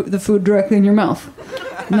you the food directly in your mouth.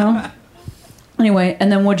 No? Anyway, and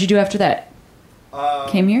then what'd you do after that?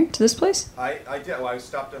 Came here to this place? I did. Well, I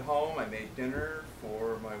stopped at home. I made dinner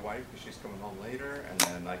for my wife because she's coming home later, and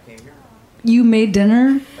then I came here. You made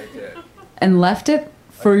dinner I did. and left it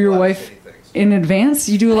for I did your a lot of wife shitty things. in advance?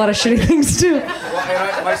 You do a lot of shitty things too. Well,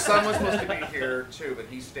 and my son was supposed to be here too, but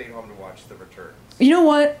he stayed home to watch The Returns. You know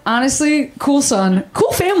what? Honestly, cool son.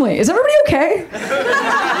 Cool family. Is everybody okay?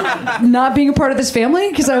 Not being a part of this family?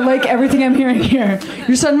 Because I like everything I'm hearing here.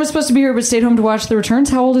 Your son was supposed to be here but stayed home to watch The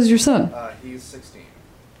Returns. How old is your son? He's 16.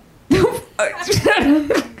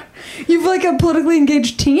 You've like a politically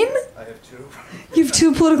engaged teen? I have two. You have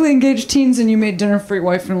two politically engaged teens and you made dinner for your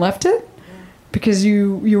wife and left it? Because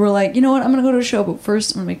you were like, you know what? I'm going to go to a show, but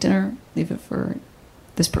first I'm going to make dinner, leave it for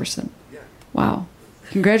this person. Yeah. Wow.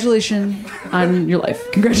 Congratulations on your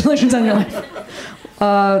life. Congratulations on your life.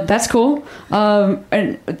 That's cool.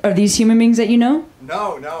 And are these human beings that you know?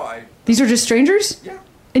 No, These are just strangers? Yeah.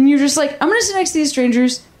 And you're just like, I'm going to sit next to these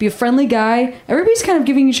strangers, be a friendly guy. Everybody's kind of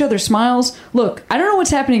giving each other smiles. Look, I don't know what's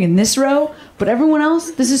happening in this row, but everyone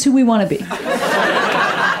else, this is who we want to be.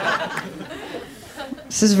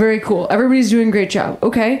 This is very cool. Everybody's doing a great job.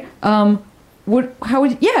 Okay. How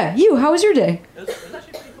was your day? It was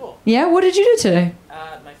actually pretty cool. Yeah? What did you do today?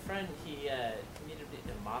 My friend, he needed me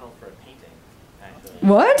to model for a painting, actually.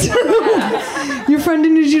 What? Your friend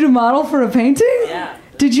needed you to model for a painting? Yeah.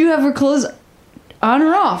 Did you have her clothes on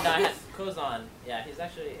or off? No, I had clothes on. Yeah, he's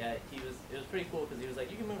actually, it was pretty cool because he was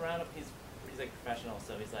like, you can move around. He's like professional,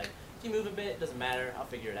 so he's like, you move a bit, doesn't matter, I'll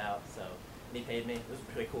figure it out. So, and he paid me. It was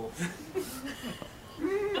pretty cool.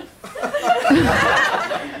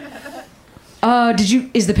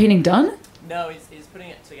 Is the painting done? No, he's putting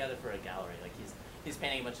it together for a gallery. Like he's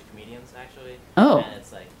painting a bunch of comedians actually. Oh. And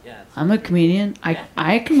it's like, yeah. I'm a comedian.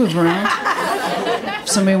 I can move around. If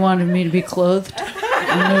somebody wanted me to be clothed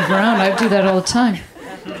and move around, I do that all the time.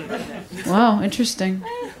 Wow, interesting.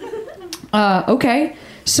 Okay.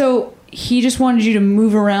 So he just wanted you to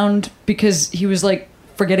move around because he was like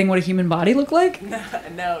forgetting what a human body looked like?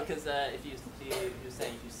 No, because if you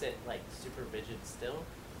saying if you sit like super rigid still,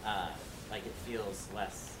 like it feels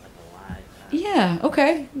less like alive. Yeah,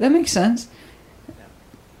 okay. That makes sense. Yeah.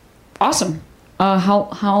 Awesome.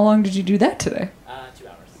 How long did you do that today? 2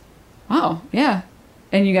 hours. Wow, yeah.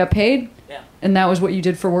 And you got paid? Yeah. And that was what you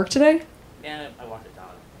did for work today? Yeah, I walked a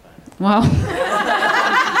dog. But... Wow.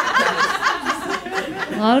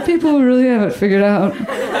 A lot of people really have it figured out.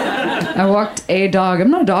 I walked a dog.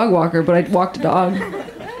 I'm not a dog walker, but I walked a dog.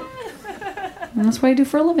 And that's what I do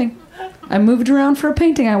for a living. I moved around for a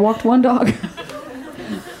painting. I walked one dog.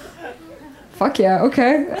 Fuck yeah,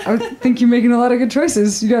 okay. I think you're making a lot of good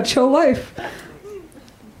choices. You got a chill life.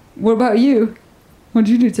 What about you? What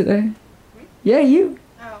did you do today? Me? Yeah, you.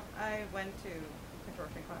 Oh, I went to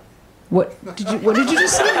contortion class. What did you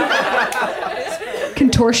just say?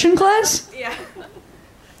 Contortion class? Yeah.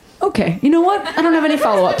 Okay, you know what? I don't have any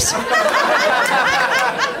follow-ups.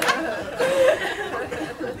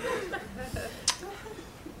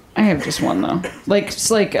 I have just one though.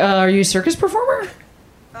 Are you a circus performer?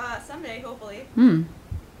 Someday, hopefully.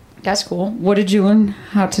 That's cool. What did you learn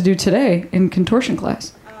how to do today in contortion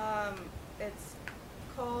class? It's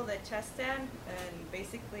called a chest stand, and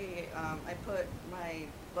basically, I put my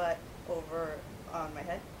butt over on my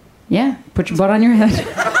head. Yeah, put your butt on your head.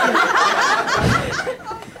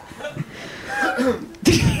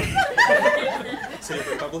 Senate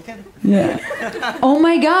Republican? Yeah. Oh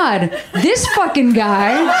my God, this fucking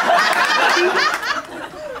guy.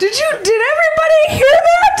 Did everybody hear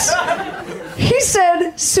that? He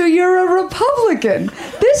said, "So you're a Republican."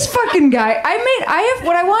 This fucking guy.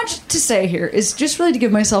 What I want to say here is just really to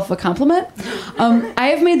give myself a compliment. I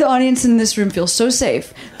have made the audience in this room feel so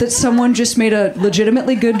safe that someone just made a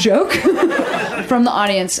legitimately good joke from the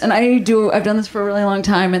audience, and I've done this for a really long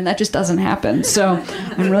time, and that just doesn't happen. So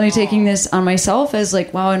I'm really taking this on myself as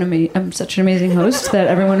like, wow, I'm such an amazing host that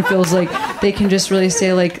everyone feels like they can just really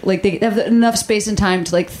say like they have enough space and time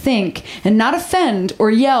to like think and not offend or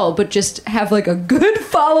yell, but just have like a good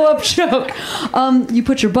follow-up joke. You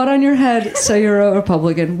put your butt on your head, so you're a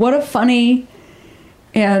Republican. What a funny,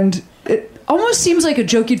 and it almost seems like a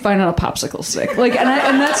joke you'd find on a popsicle stick. Like, and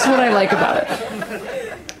that's what I like about it.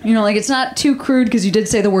 You know, like it's not too crude because you did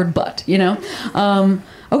say the word butt. You know.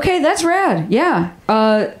 Okay, that's rad. Yeah.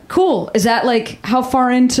 Cool. Is that like how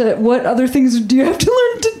far into what other things do you have to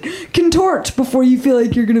learn to contort before you feel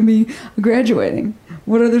like you're going to be graduating?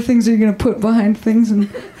 What other things are you going to put behind things and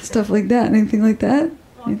stuff like that? Anything like that?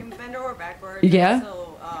 Well, you can bend over backwards. Yeah.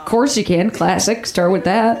 So, of course you can. Classic. Start with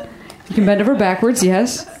that. You can bend over backwards,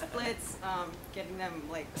 yes. Splits, getting them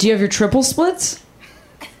like... Do you have your triple splits?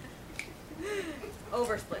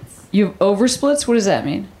 Over splits. You have over splits? What does that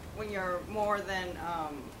mean? When you're more than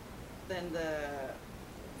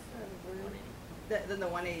the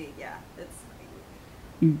 180, yeah. It's...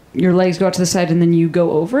 Your legs go out to the side and then you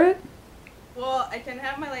go over it? Well, I can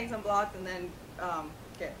have my legs unblocked and then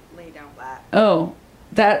get laid down flat. Oh,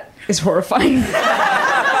 that is horrifying.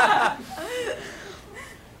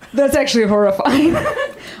 That's actually horrifying.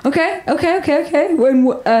 Okay.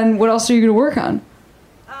 And what else are you going to work on?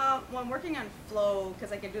 Well, I'm working on flow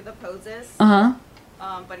because I can do the poses. Uh-huh.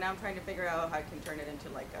 But now I'm trying to figure out how I can turn it into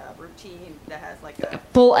like a routine that has like a...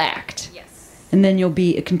 Full act. Yes. And then you'll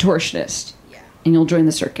be a contortionist. Yeah. And you'll join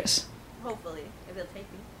the circus. Hopefully, if they'll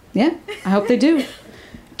take me. Yeah, I hope they do.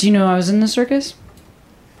 Do you know I was in the circus?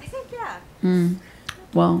 I think, yeah.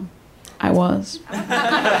 Well, I was.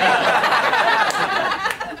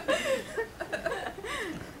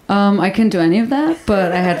 I couldn't do any of that,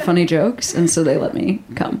 but I had funny jokes, and so they let me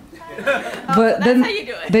come. But that's then how you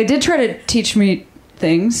do it. they did try to teach me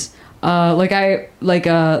things. They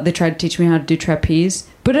tried to teach me how to do trapeze,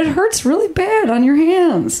 but it hurts really bad on your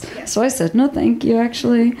hands. So I said, no, thank you.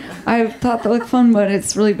 Actually, I thought that looked fun, but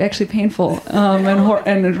it's really actually painful,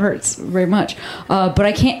 and it hurts very much. But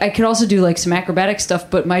I can't. I could also do like some acrobatic stuff,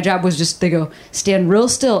 but my job was just they go stand real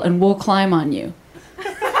still and we'll climb on you.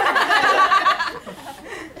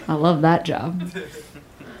 I love that job.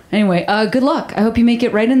 Anyway, good luck. I hope you make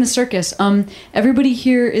it right in the circus. Everybody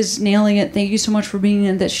here is nailing it. Thank you so much for being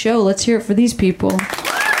in this show. Let's hear it for these people.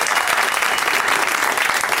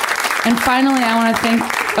 And finally, I want to thank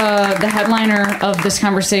the headliner of this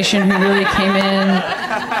conversation who really came in.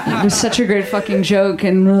 It was such a great fucking joke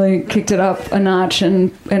and really kicked it up a notch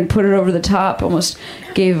and put it over the top. Almost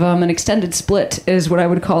gave an extended split is what I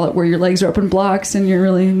would call it, where your legs are up in blocks and you're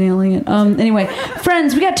really nailing it. Anyway,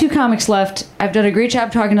 friends, we got 2 comics left. I've done a great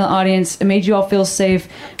job talking to the audience. It made you all feel safe,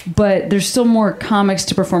 but there's still more comics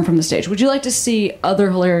to perform from the stage. Would you like to see other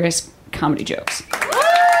hilarious comedy jokes.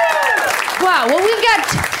 Wow, well, we've got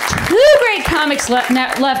two great comics left,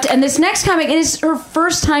 and this next comic, it is her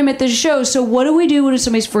first time at the show, so what do we do when it's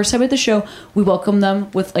somebody's first time at the show? We welcome them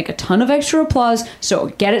with, like, a ton of extra applause, so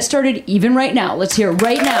get it started even right now. Let's hear it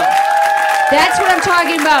right now. That's what I'm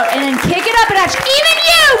talking about, and then kick it up a notch. Even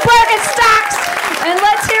you, Birkenstocks! And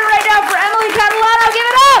let's hear it right now for Emily Catalano. Give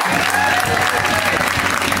it up!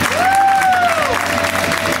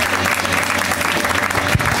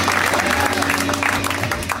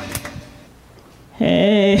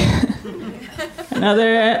 Hey,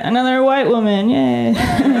 another white woman, yay.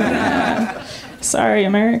 Sorry,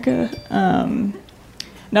 America.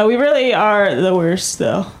 No, we really are the worst,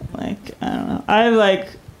 though. Like, I don't know.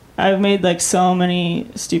 I've made, like, so many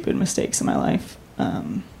stupid mistakes in my life.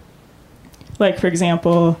 Like, for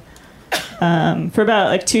example, for about,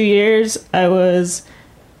 like, 2 years, I was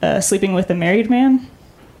sleeping with a married man.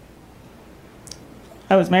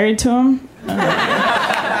 I was married to him.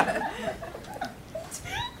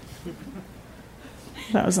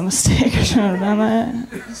 That was a mistake. I shouldn't have done that.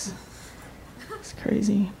 It's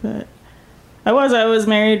crazy, but I was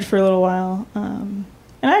married for a little while, and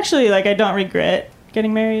actually, like, I don't regret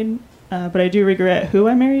getting married, but I do regret who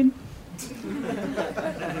I married.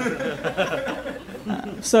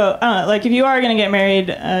 So I don't know, like, if you are gonna get married,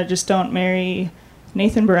 just don't marry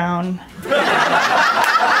Nathan Brown.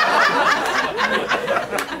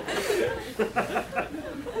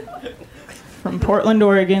 From Portland,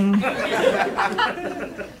 Oregon.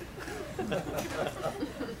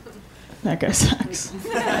 That guy sucks.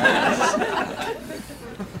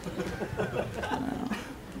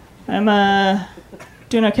 I'm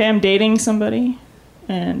doing okay. I'm dating somebody,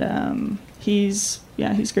 and he's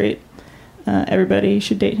great. Everybody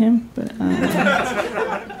should date him, but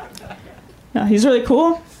no, he's really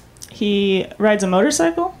cool. He rides a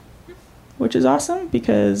motorcycle, which is awesome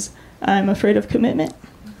because I'm afraid of commitment.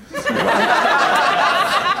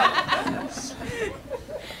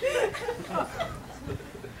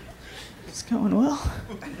 It's going well.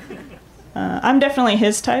 I'm definitely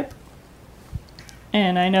his type,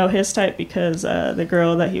 and I know his type because the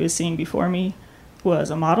girl that he was seeing before me was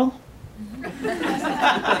a model,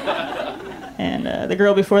 and the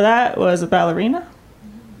girl before that was a ballerina.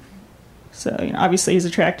 So, you know, obviously he's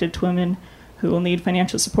attracted to women who will need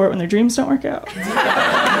financial support when their dreams don't work out.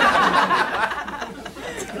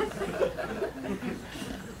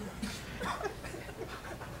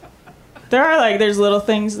 There's little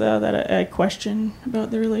things, though, that I question about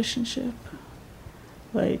the relationship.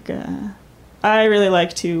 Like, I really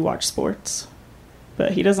like to watch sports,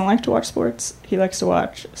 but he doesn't like to watch sports. He likes to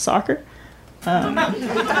watch soccer.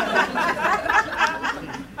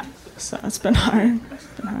 So it's been hard.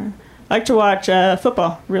 I like to watch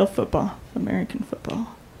football, real football, American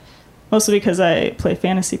football. Mostly because I play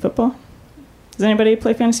fantasy football. Does anybody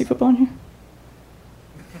play fantasy football in here?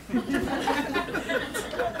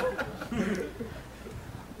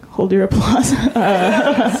 Hold your applause.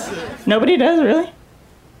 Nobody does, really?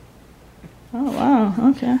 Oh, wow,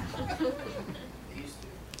 okay.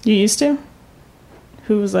 You used to?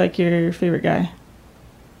 Who was, like, your favorite guy?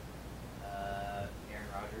 Aaron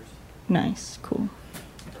Rodgers. Nice, cool.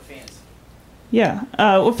 For fantasy. Yeah.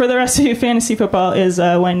 Well, for the rest of you, fantasy football is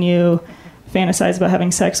when you fantasize about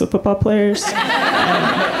having sex with football players.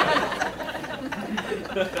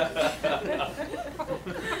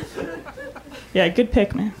 Yeah, good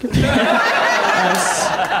pick, man. Good pick.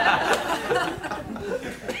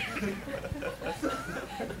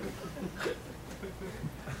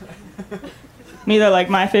 Me, though, like,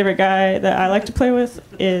 my favorite guy that I like to play with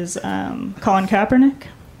is Colin Kaepernick.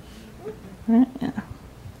 Right? Yeah.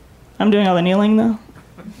 I'm doing all the kneeling, though.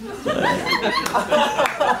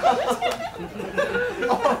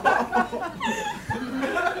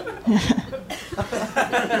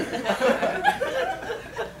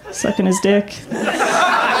 Sucking his dick.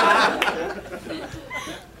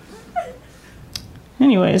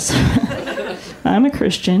 Anyways, I'm a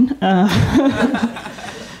Christian. No,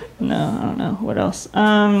 I don't know. What else?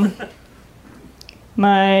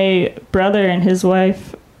 My brother and his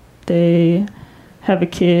wife, they have a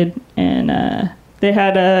kid, and they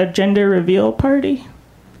had a gender reveal party.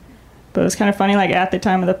 But it was kind of funny, like, at the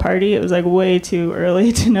time of the party, it was, like, way too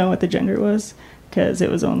early to know what the gender was, because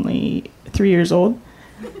it was only 3 years old.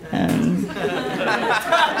 And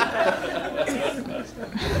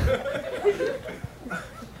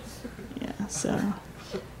yeah, so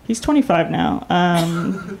he's 25 now.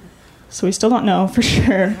 So we still don't know for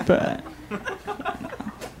sure, but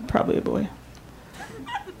probably a boy.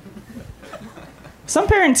 Some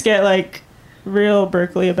parents get, like, real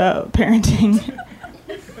Berkeley about parenting.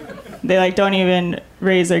 They, like, don't even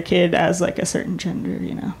raise their kid as like a certain gender,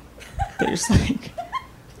 you know. They just like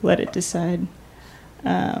let it decide. But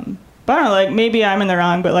I don't know, like maybe I'm in the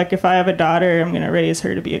wrong, but like if I have a daughter, I'm gonna raise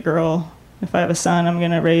her to be a girl. If I have a son, I'm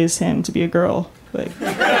gonna raise him to be a girl. Like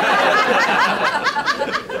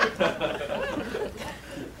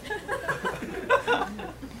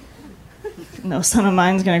no son of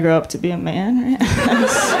mine's gonna grow up to be a man, right?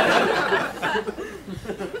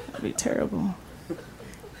 That'd be terrible.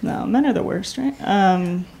 No, men are the worst, right?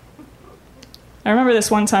 I remember this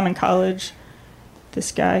one time in college,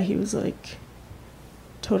 this guy, he was like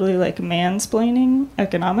totally like mansplaining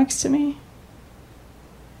economics to me.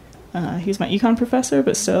 He was my econ professor,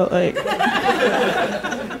 but still like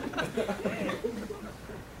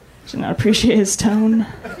did not appreciate his tone.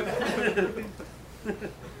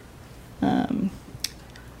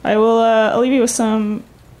 I'll leave you with some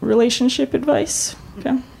relationship advice.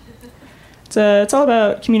 Okay, it's all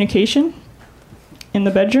about communication in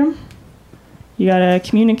the bedroom. You gotta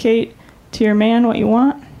communicate to your man what you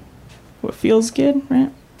want, what feels good,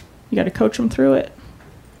 right? You gotta coach him through it.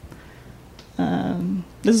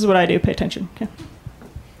 This is what I do. Pay attention. Okay.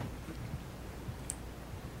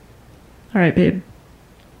 All right, babe.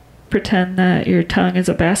 Pretend that your tongue is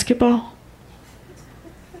a basketball.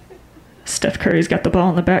 Steph Curry's got the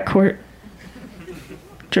ball in the backcourt.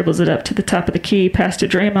 Dribbles it up to the top of the key, pass to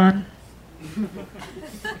Draymond.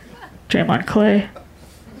 Draymond Clay.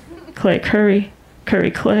 Clay Curry.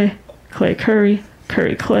 Curry Clay. Clay Curry.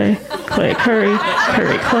 Curry Clay. Clay Curry.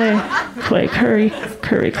 Curry Clay. Clay Curry.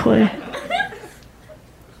 Curry Clay.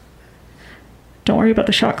 Don't worry about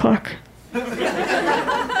the shot clock.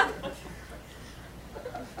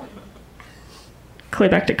 Clay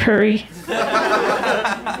back to Curry.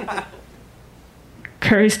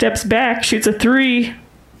 Curry steps back, shoots a 3.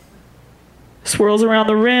 Swirls around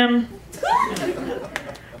the rim.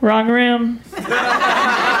 Wrong rim.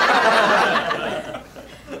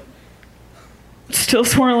 Still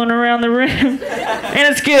swirling around the rim. And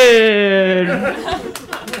it's good.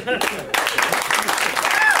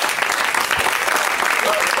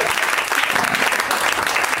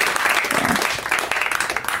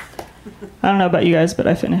 I don't know about you guys, but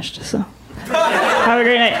I finished, so. Have a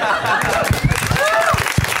great night.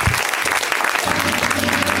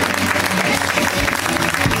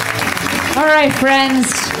 All right,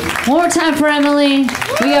 friends. One more time for Emily.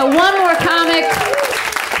 We got one more comic.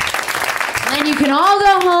 And you can all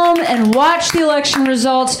go home and watch the election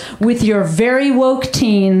results with your very woke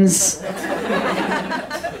teens.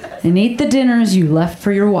 And eat the dinners you left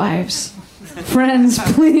for your wives. Friends,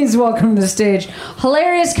 please welcome to the stage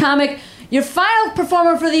hilarious comic, your final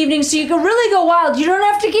performer for the evening, so you can really go wild. You don't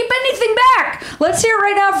have to keep anything back. Let's hear it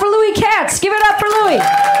right now for Louis Katz. Give it up for Louis.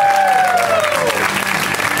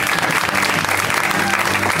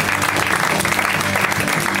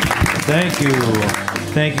 Thank you.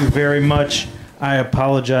 Thank you very much. I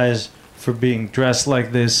apologize for being dressed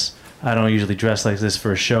like this. I don't usually dress like this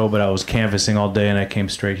for a show, but I was canvassing all day and I came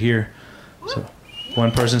straight here. So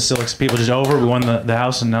one person still looks people just over. We won the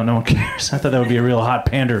house and now no one cares. I thought that would be a real hot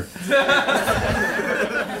pander.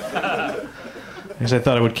 Because I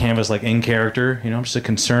thought I would canvass like in character. You know, I'm just a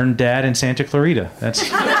concerned dad in Santa Clarita. That's me.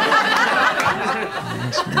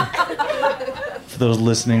 For those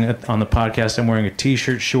listening on the podcast, I'm wearing a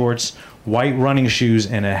t-shirt, shorts, white running shoes,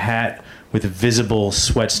 and a hat with visible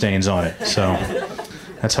sweat stains on it. So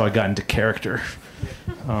that's how I got into character.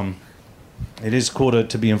 It is cool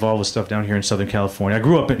to be involved with stuff down here in Southern California. I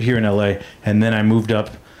grew up here in LA, and then I moved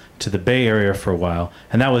up to the Bay Area for a while,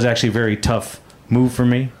 and that was actually a very tough move for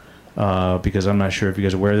me because I'm not sure if you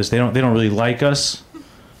guys are aware of this. They don't really like us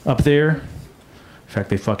up there. In fact,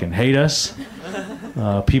 they fucking hate us.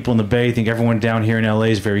 People in the Bay think everyone down here in LA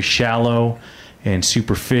is very shallow and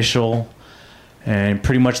superficial, and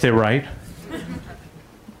pretty much they're right.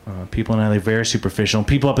 People in LA are very superficial.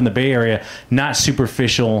 People up in the Bay Area, not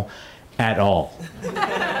superficial at all.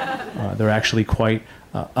 They're actually quite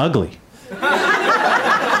ugly. In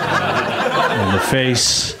the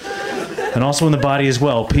face, and also in the body as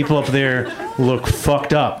well. People up there look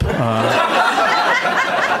fucked up.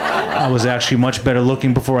 I was actually much better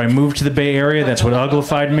looking before I moved to the Bay Area. That's what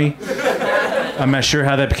uglified me. I'm not sure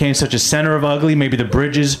how that became such a center of ugly. Maybe the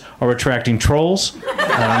bridges are attracting trolls.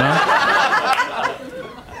 I don't know.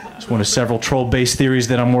 It's one of several troll-based theories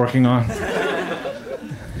that I'm working on.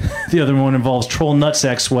 The other one involves troll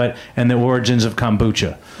nutsack sweat and the origins of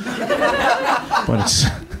kombucha. But it's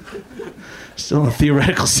still in the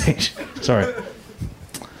theoretical stage. Sorry.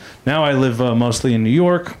 Now I live mostly in New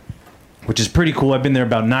York, which is pretty cool. I've been there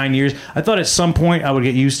about 9 years. I thought at some point I would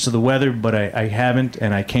get used to the weather, but I haven't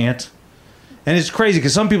and I can't. And it's crazy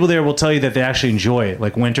because some people there will tell you that they actually enjoy it,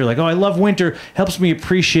 like winter. Like, oh, I love winter. Helps me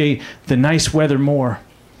appreciate the nice weather more.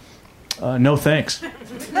 No thanks.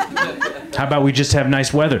 How about we just have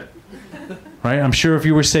nice weather? Right? I'm sure if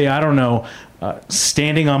you were, say, I don't know,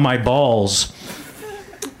 standing on my balls,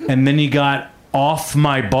 and then you got off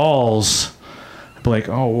my balls, I'd be like,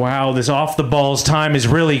 oh, wow, this off the balls time is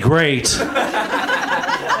really great.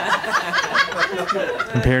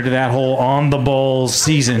 Compared to that whole on the balls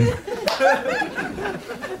season.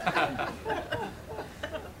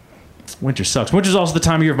 Winter sucks. Winter's also the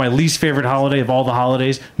time of year of my least favorite holiday of all the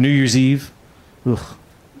holidays, New Year's Eve. Ugh,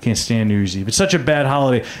 can't stand New Year's Eve. It's such a bad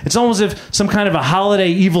holiday. It's almost as if some kind of a holiday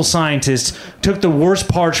evil scientist took the worst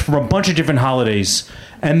parts from a bunch of different holidays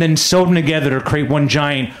and then sewed them together to create one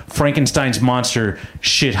giant Frankenstein's monster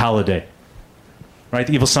shit holiday. Right?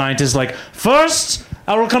 The evil scientist is like, first,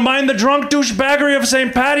 I will combine the drunk douchebaggery of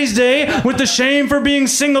St. Patty's Day with the shame for being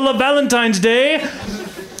single of Valentine's Day.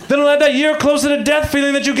 Then I'll add that year closer to death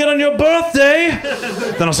feeling that you get on your birthday.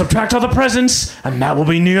 Then I'll subtract all the presents, and that will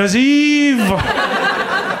be New Year's Eve.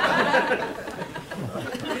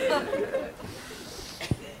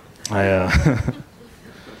 I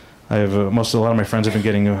have a lot of my friends have been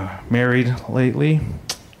getting married lately. The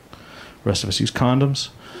rest of us use condoms.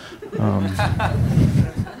 A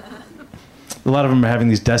lot of them are having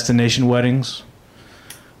these destination weddings,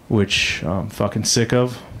 which I'm fucking sick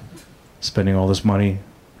of. Spending all this money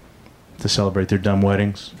to celebrate their dumb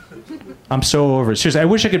weddings. I'm so over it. Seriously, I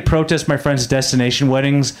wish I could protest my friends' destination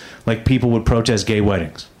weddings like people would protest gay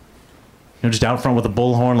weddings. You know, just out front with a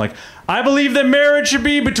bullhorn like, I believe that marriage should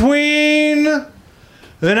be between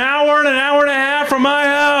an hour and a half from my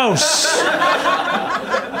house.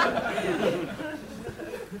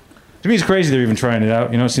 To me, it's crazy they're even trying it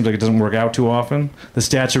out. You know, it seems like it doesn't work out too often. The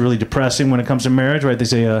stats are really depressing when it comes to marriage, right? They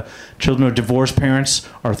say children of divorced parents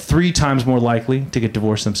are 3 times more likely to get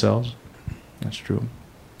divorced themselves. That's true.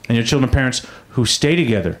 And your children of parents who stay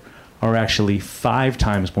together are actually 5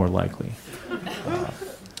 times more likely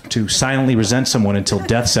to silently resent someone until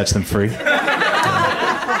death sets them free. Those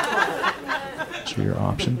are your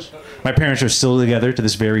options. My parents are still together to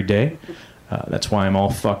this very day. That's why I'm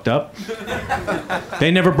all fucked up.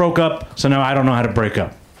 They never broke up, so now I don't know how to break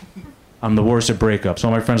up. I'm the worst at breakups.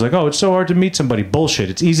 All my friends are like, oh, it's so hard to meet somebody.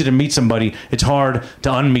 Bullshit. It's easy to meet somebody. It's hard to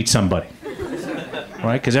unmeet somebody.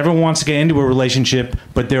 Right? Because everyone wants to get into a relationship,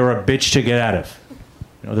 but they're a bitch to get out of.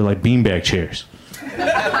 You know, they're like beanbag chairs.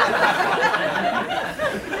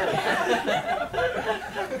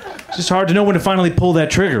 It's just hard to know when to finally pull that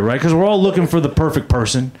trigger, right? Because we're all looking for the perfect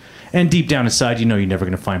person. And deep down inside, you know you're never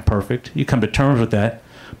going to find perfect. You come to terms with that.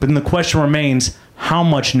 But then the question remains, how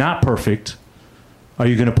much not perfect are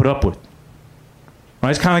you going to put up with? Right?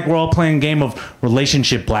 It's kind of like we're all playing a game of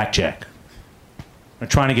relationship blackjack. We're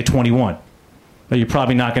trying to get 21. But you're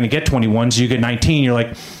probably not going to get 21, so you get 19. You're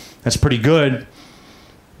like, that's pretty good.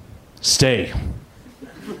 Stay.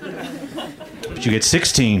 But you get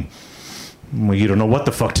 16. Well, you don't know what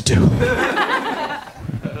the fuck to do.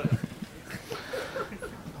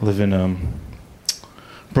 I live in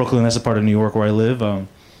Brooklyn. That's a part of New York where I live. It's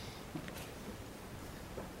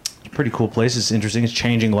a pretty cool place. It's interesting. It's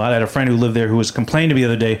changing a lot. I had a friend who lived there who was complaining to me the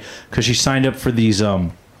other day because she signed up for these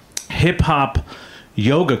hip-hop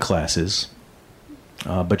yoga classes.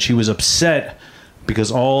 But she was upset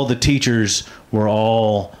because all the teachers were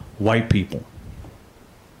all white people.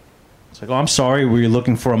 It's like, oh, I'm sorry. Were you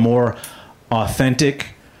looking for a more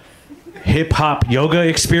authentic hip-hop yoga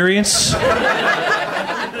experience?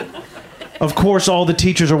 Of course, all the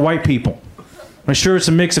teachers are white people. I'm sure it's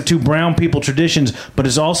a mix of 2 brown people traditions, but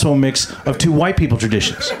it's also a mix of 2 white people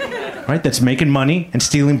traditions, right? That's making money and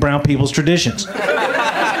stealing brown people's traditions.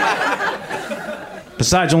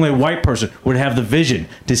 Besides, only a white person would have the vision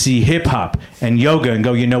to see hip-hop and yoga and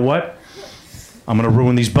go, you know what? I'm going to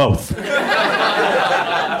ruin these both.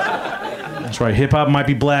 That's right. Hip-hop might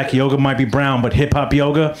be black, yoga might be brown, but hip-hop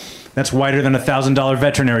yoga, that's whiter than a $1,000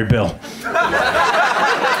 veterinary bill.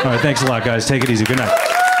 All right, thanks a lot, guys. Take it easy. Good night.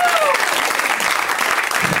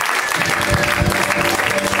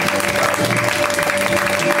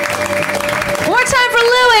 More time for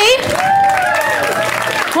Louie.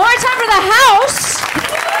 More time for the house.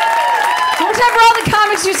 More time for all the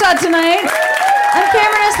comics you saw tonight. I'm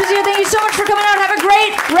Cameron Esposito. Thank you so much for coming out. Have a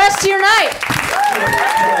great rest of your night.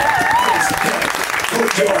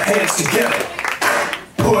 Put your hands together.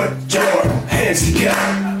 Put your hands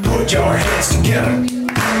together. Put your hands together.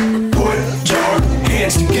 Put your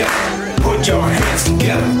hands together. Put your hands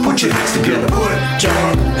together. Put your hands together. Put your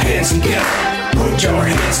hands together. Put your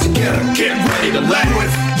hands together. Get ready to laugh.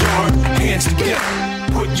 Put your hands together.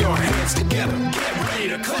 Put your hands together. Get ready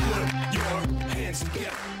to clap. Put your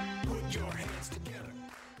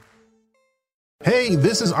Hey,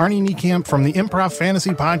 this is Arnie Niekamp from the Improv Fantasy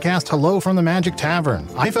Podcast Hello from the Magic Tavern.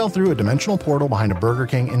 I fell through a dimensional portal behind a Burger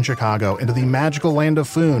King in Chicago into the magical land of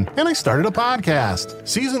Foon, and I started a podcast.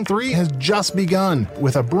 Season 3 has just begun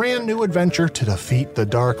with a brand new adventure to defeat the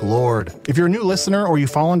Dark Lord. If you're a new listener or you've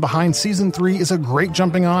fallen behind, Season 3 is a great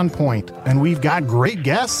jumping on point, and we've got great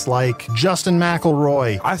guests like Justin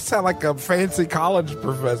McElroy. I sound like a fancy college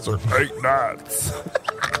professor. 8 nuts.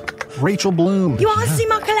 Rachel Bloom. You want to see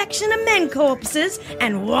my collection of men corpses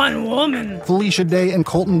and one woman? Felicia Day and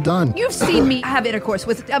Colton Dunn. You've seen me have intercourse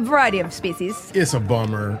with a variety of species. It's a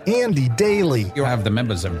bummer. Andy Daly. You have the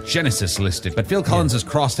members of Genesis listed, but Phil Collins is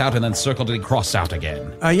crossed out and then circled and crossed out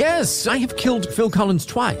again. Yes, I have killed Phil Collins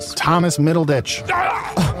twice. Thomas Middleditch.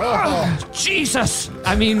 Jesus!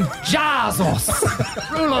 I mean, Jesus!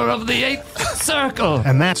 Ruler of the 8th circle.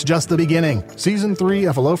 And that's just the beginning. Season 3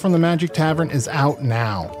 of Hello from the Magic Tavern is out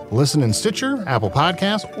now. Listen in Stitcher, Apple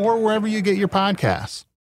Podcasts, or wherever you get your podcasts.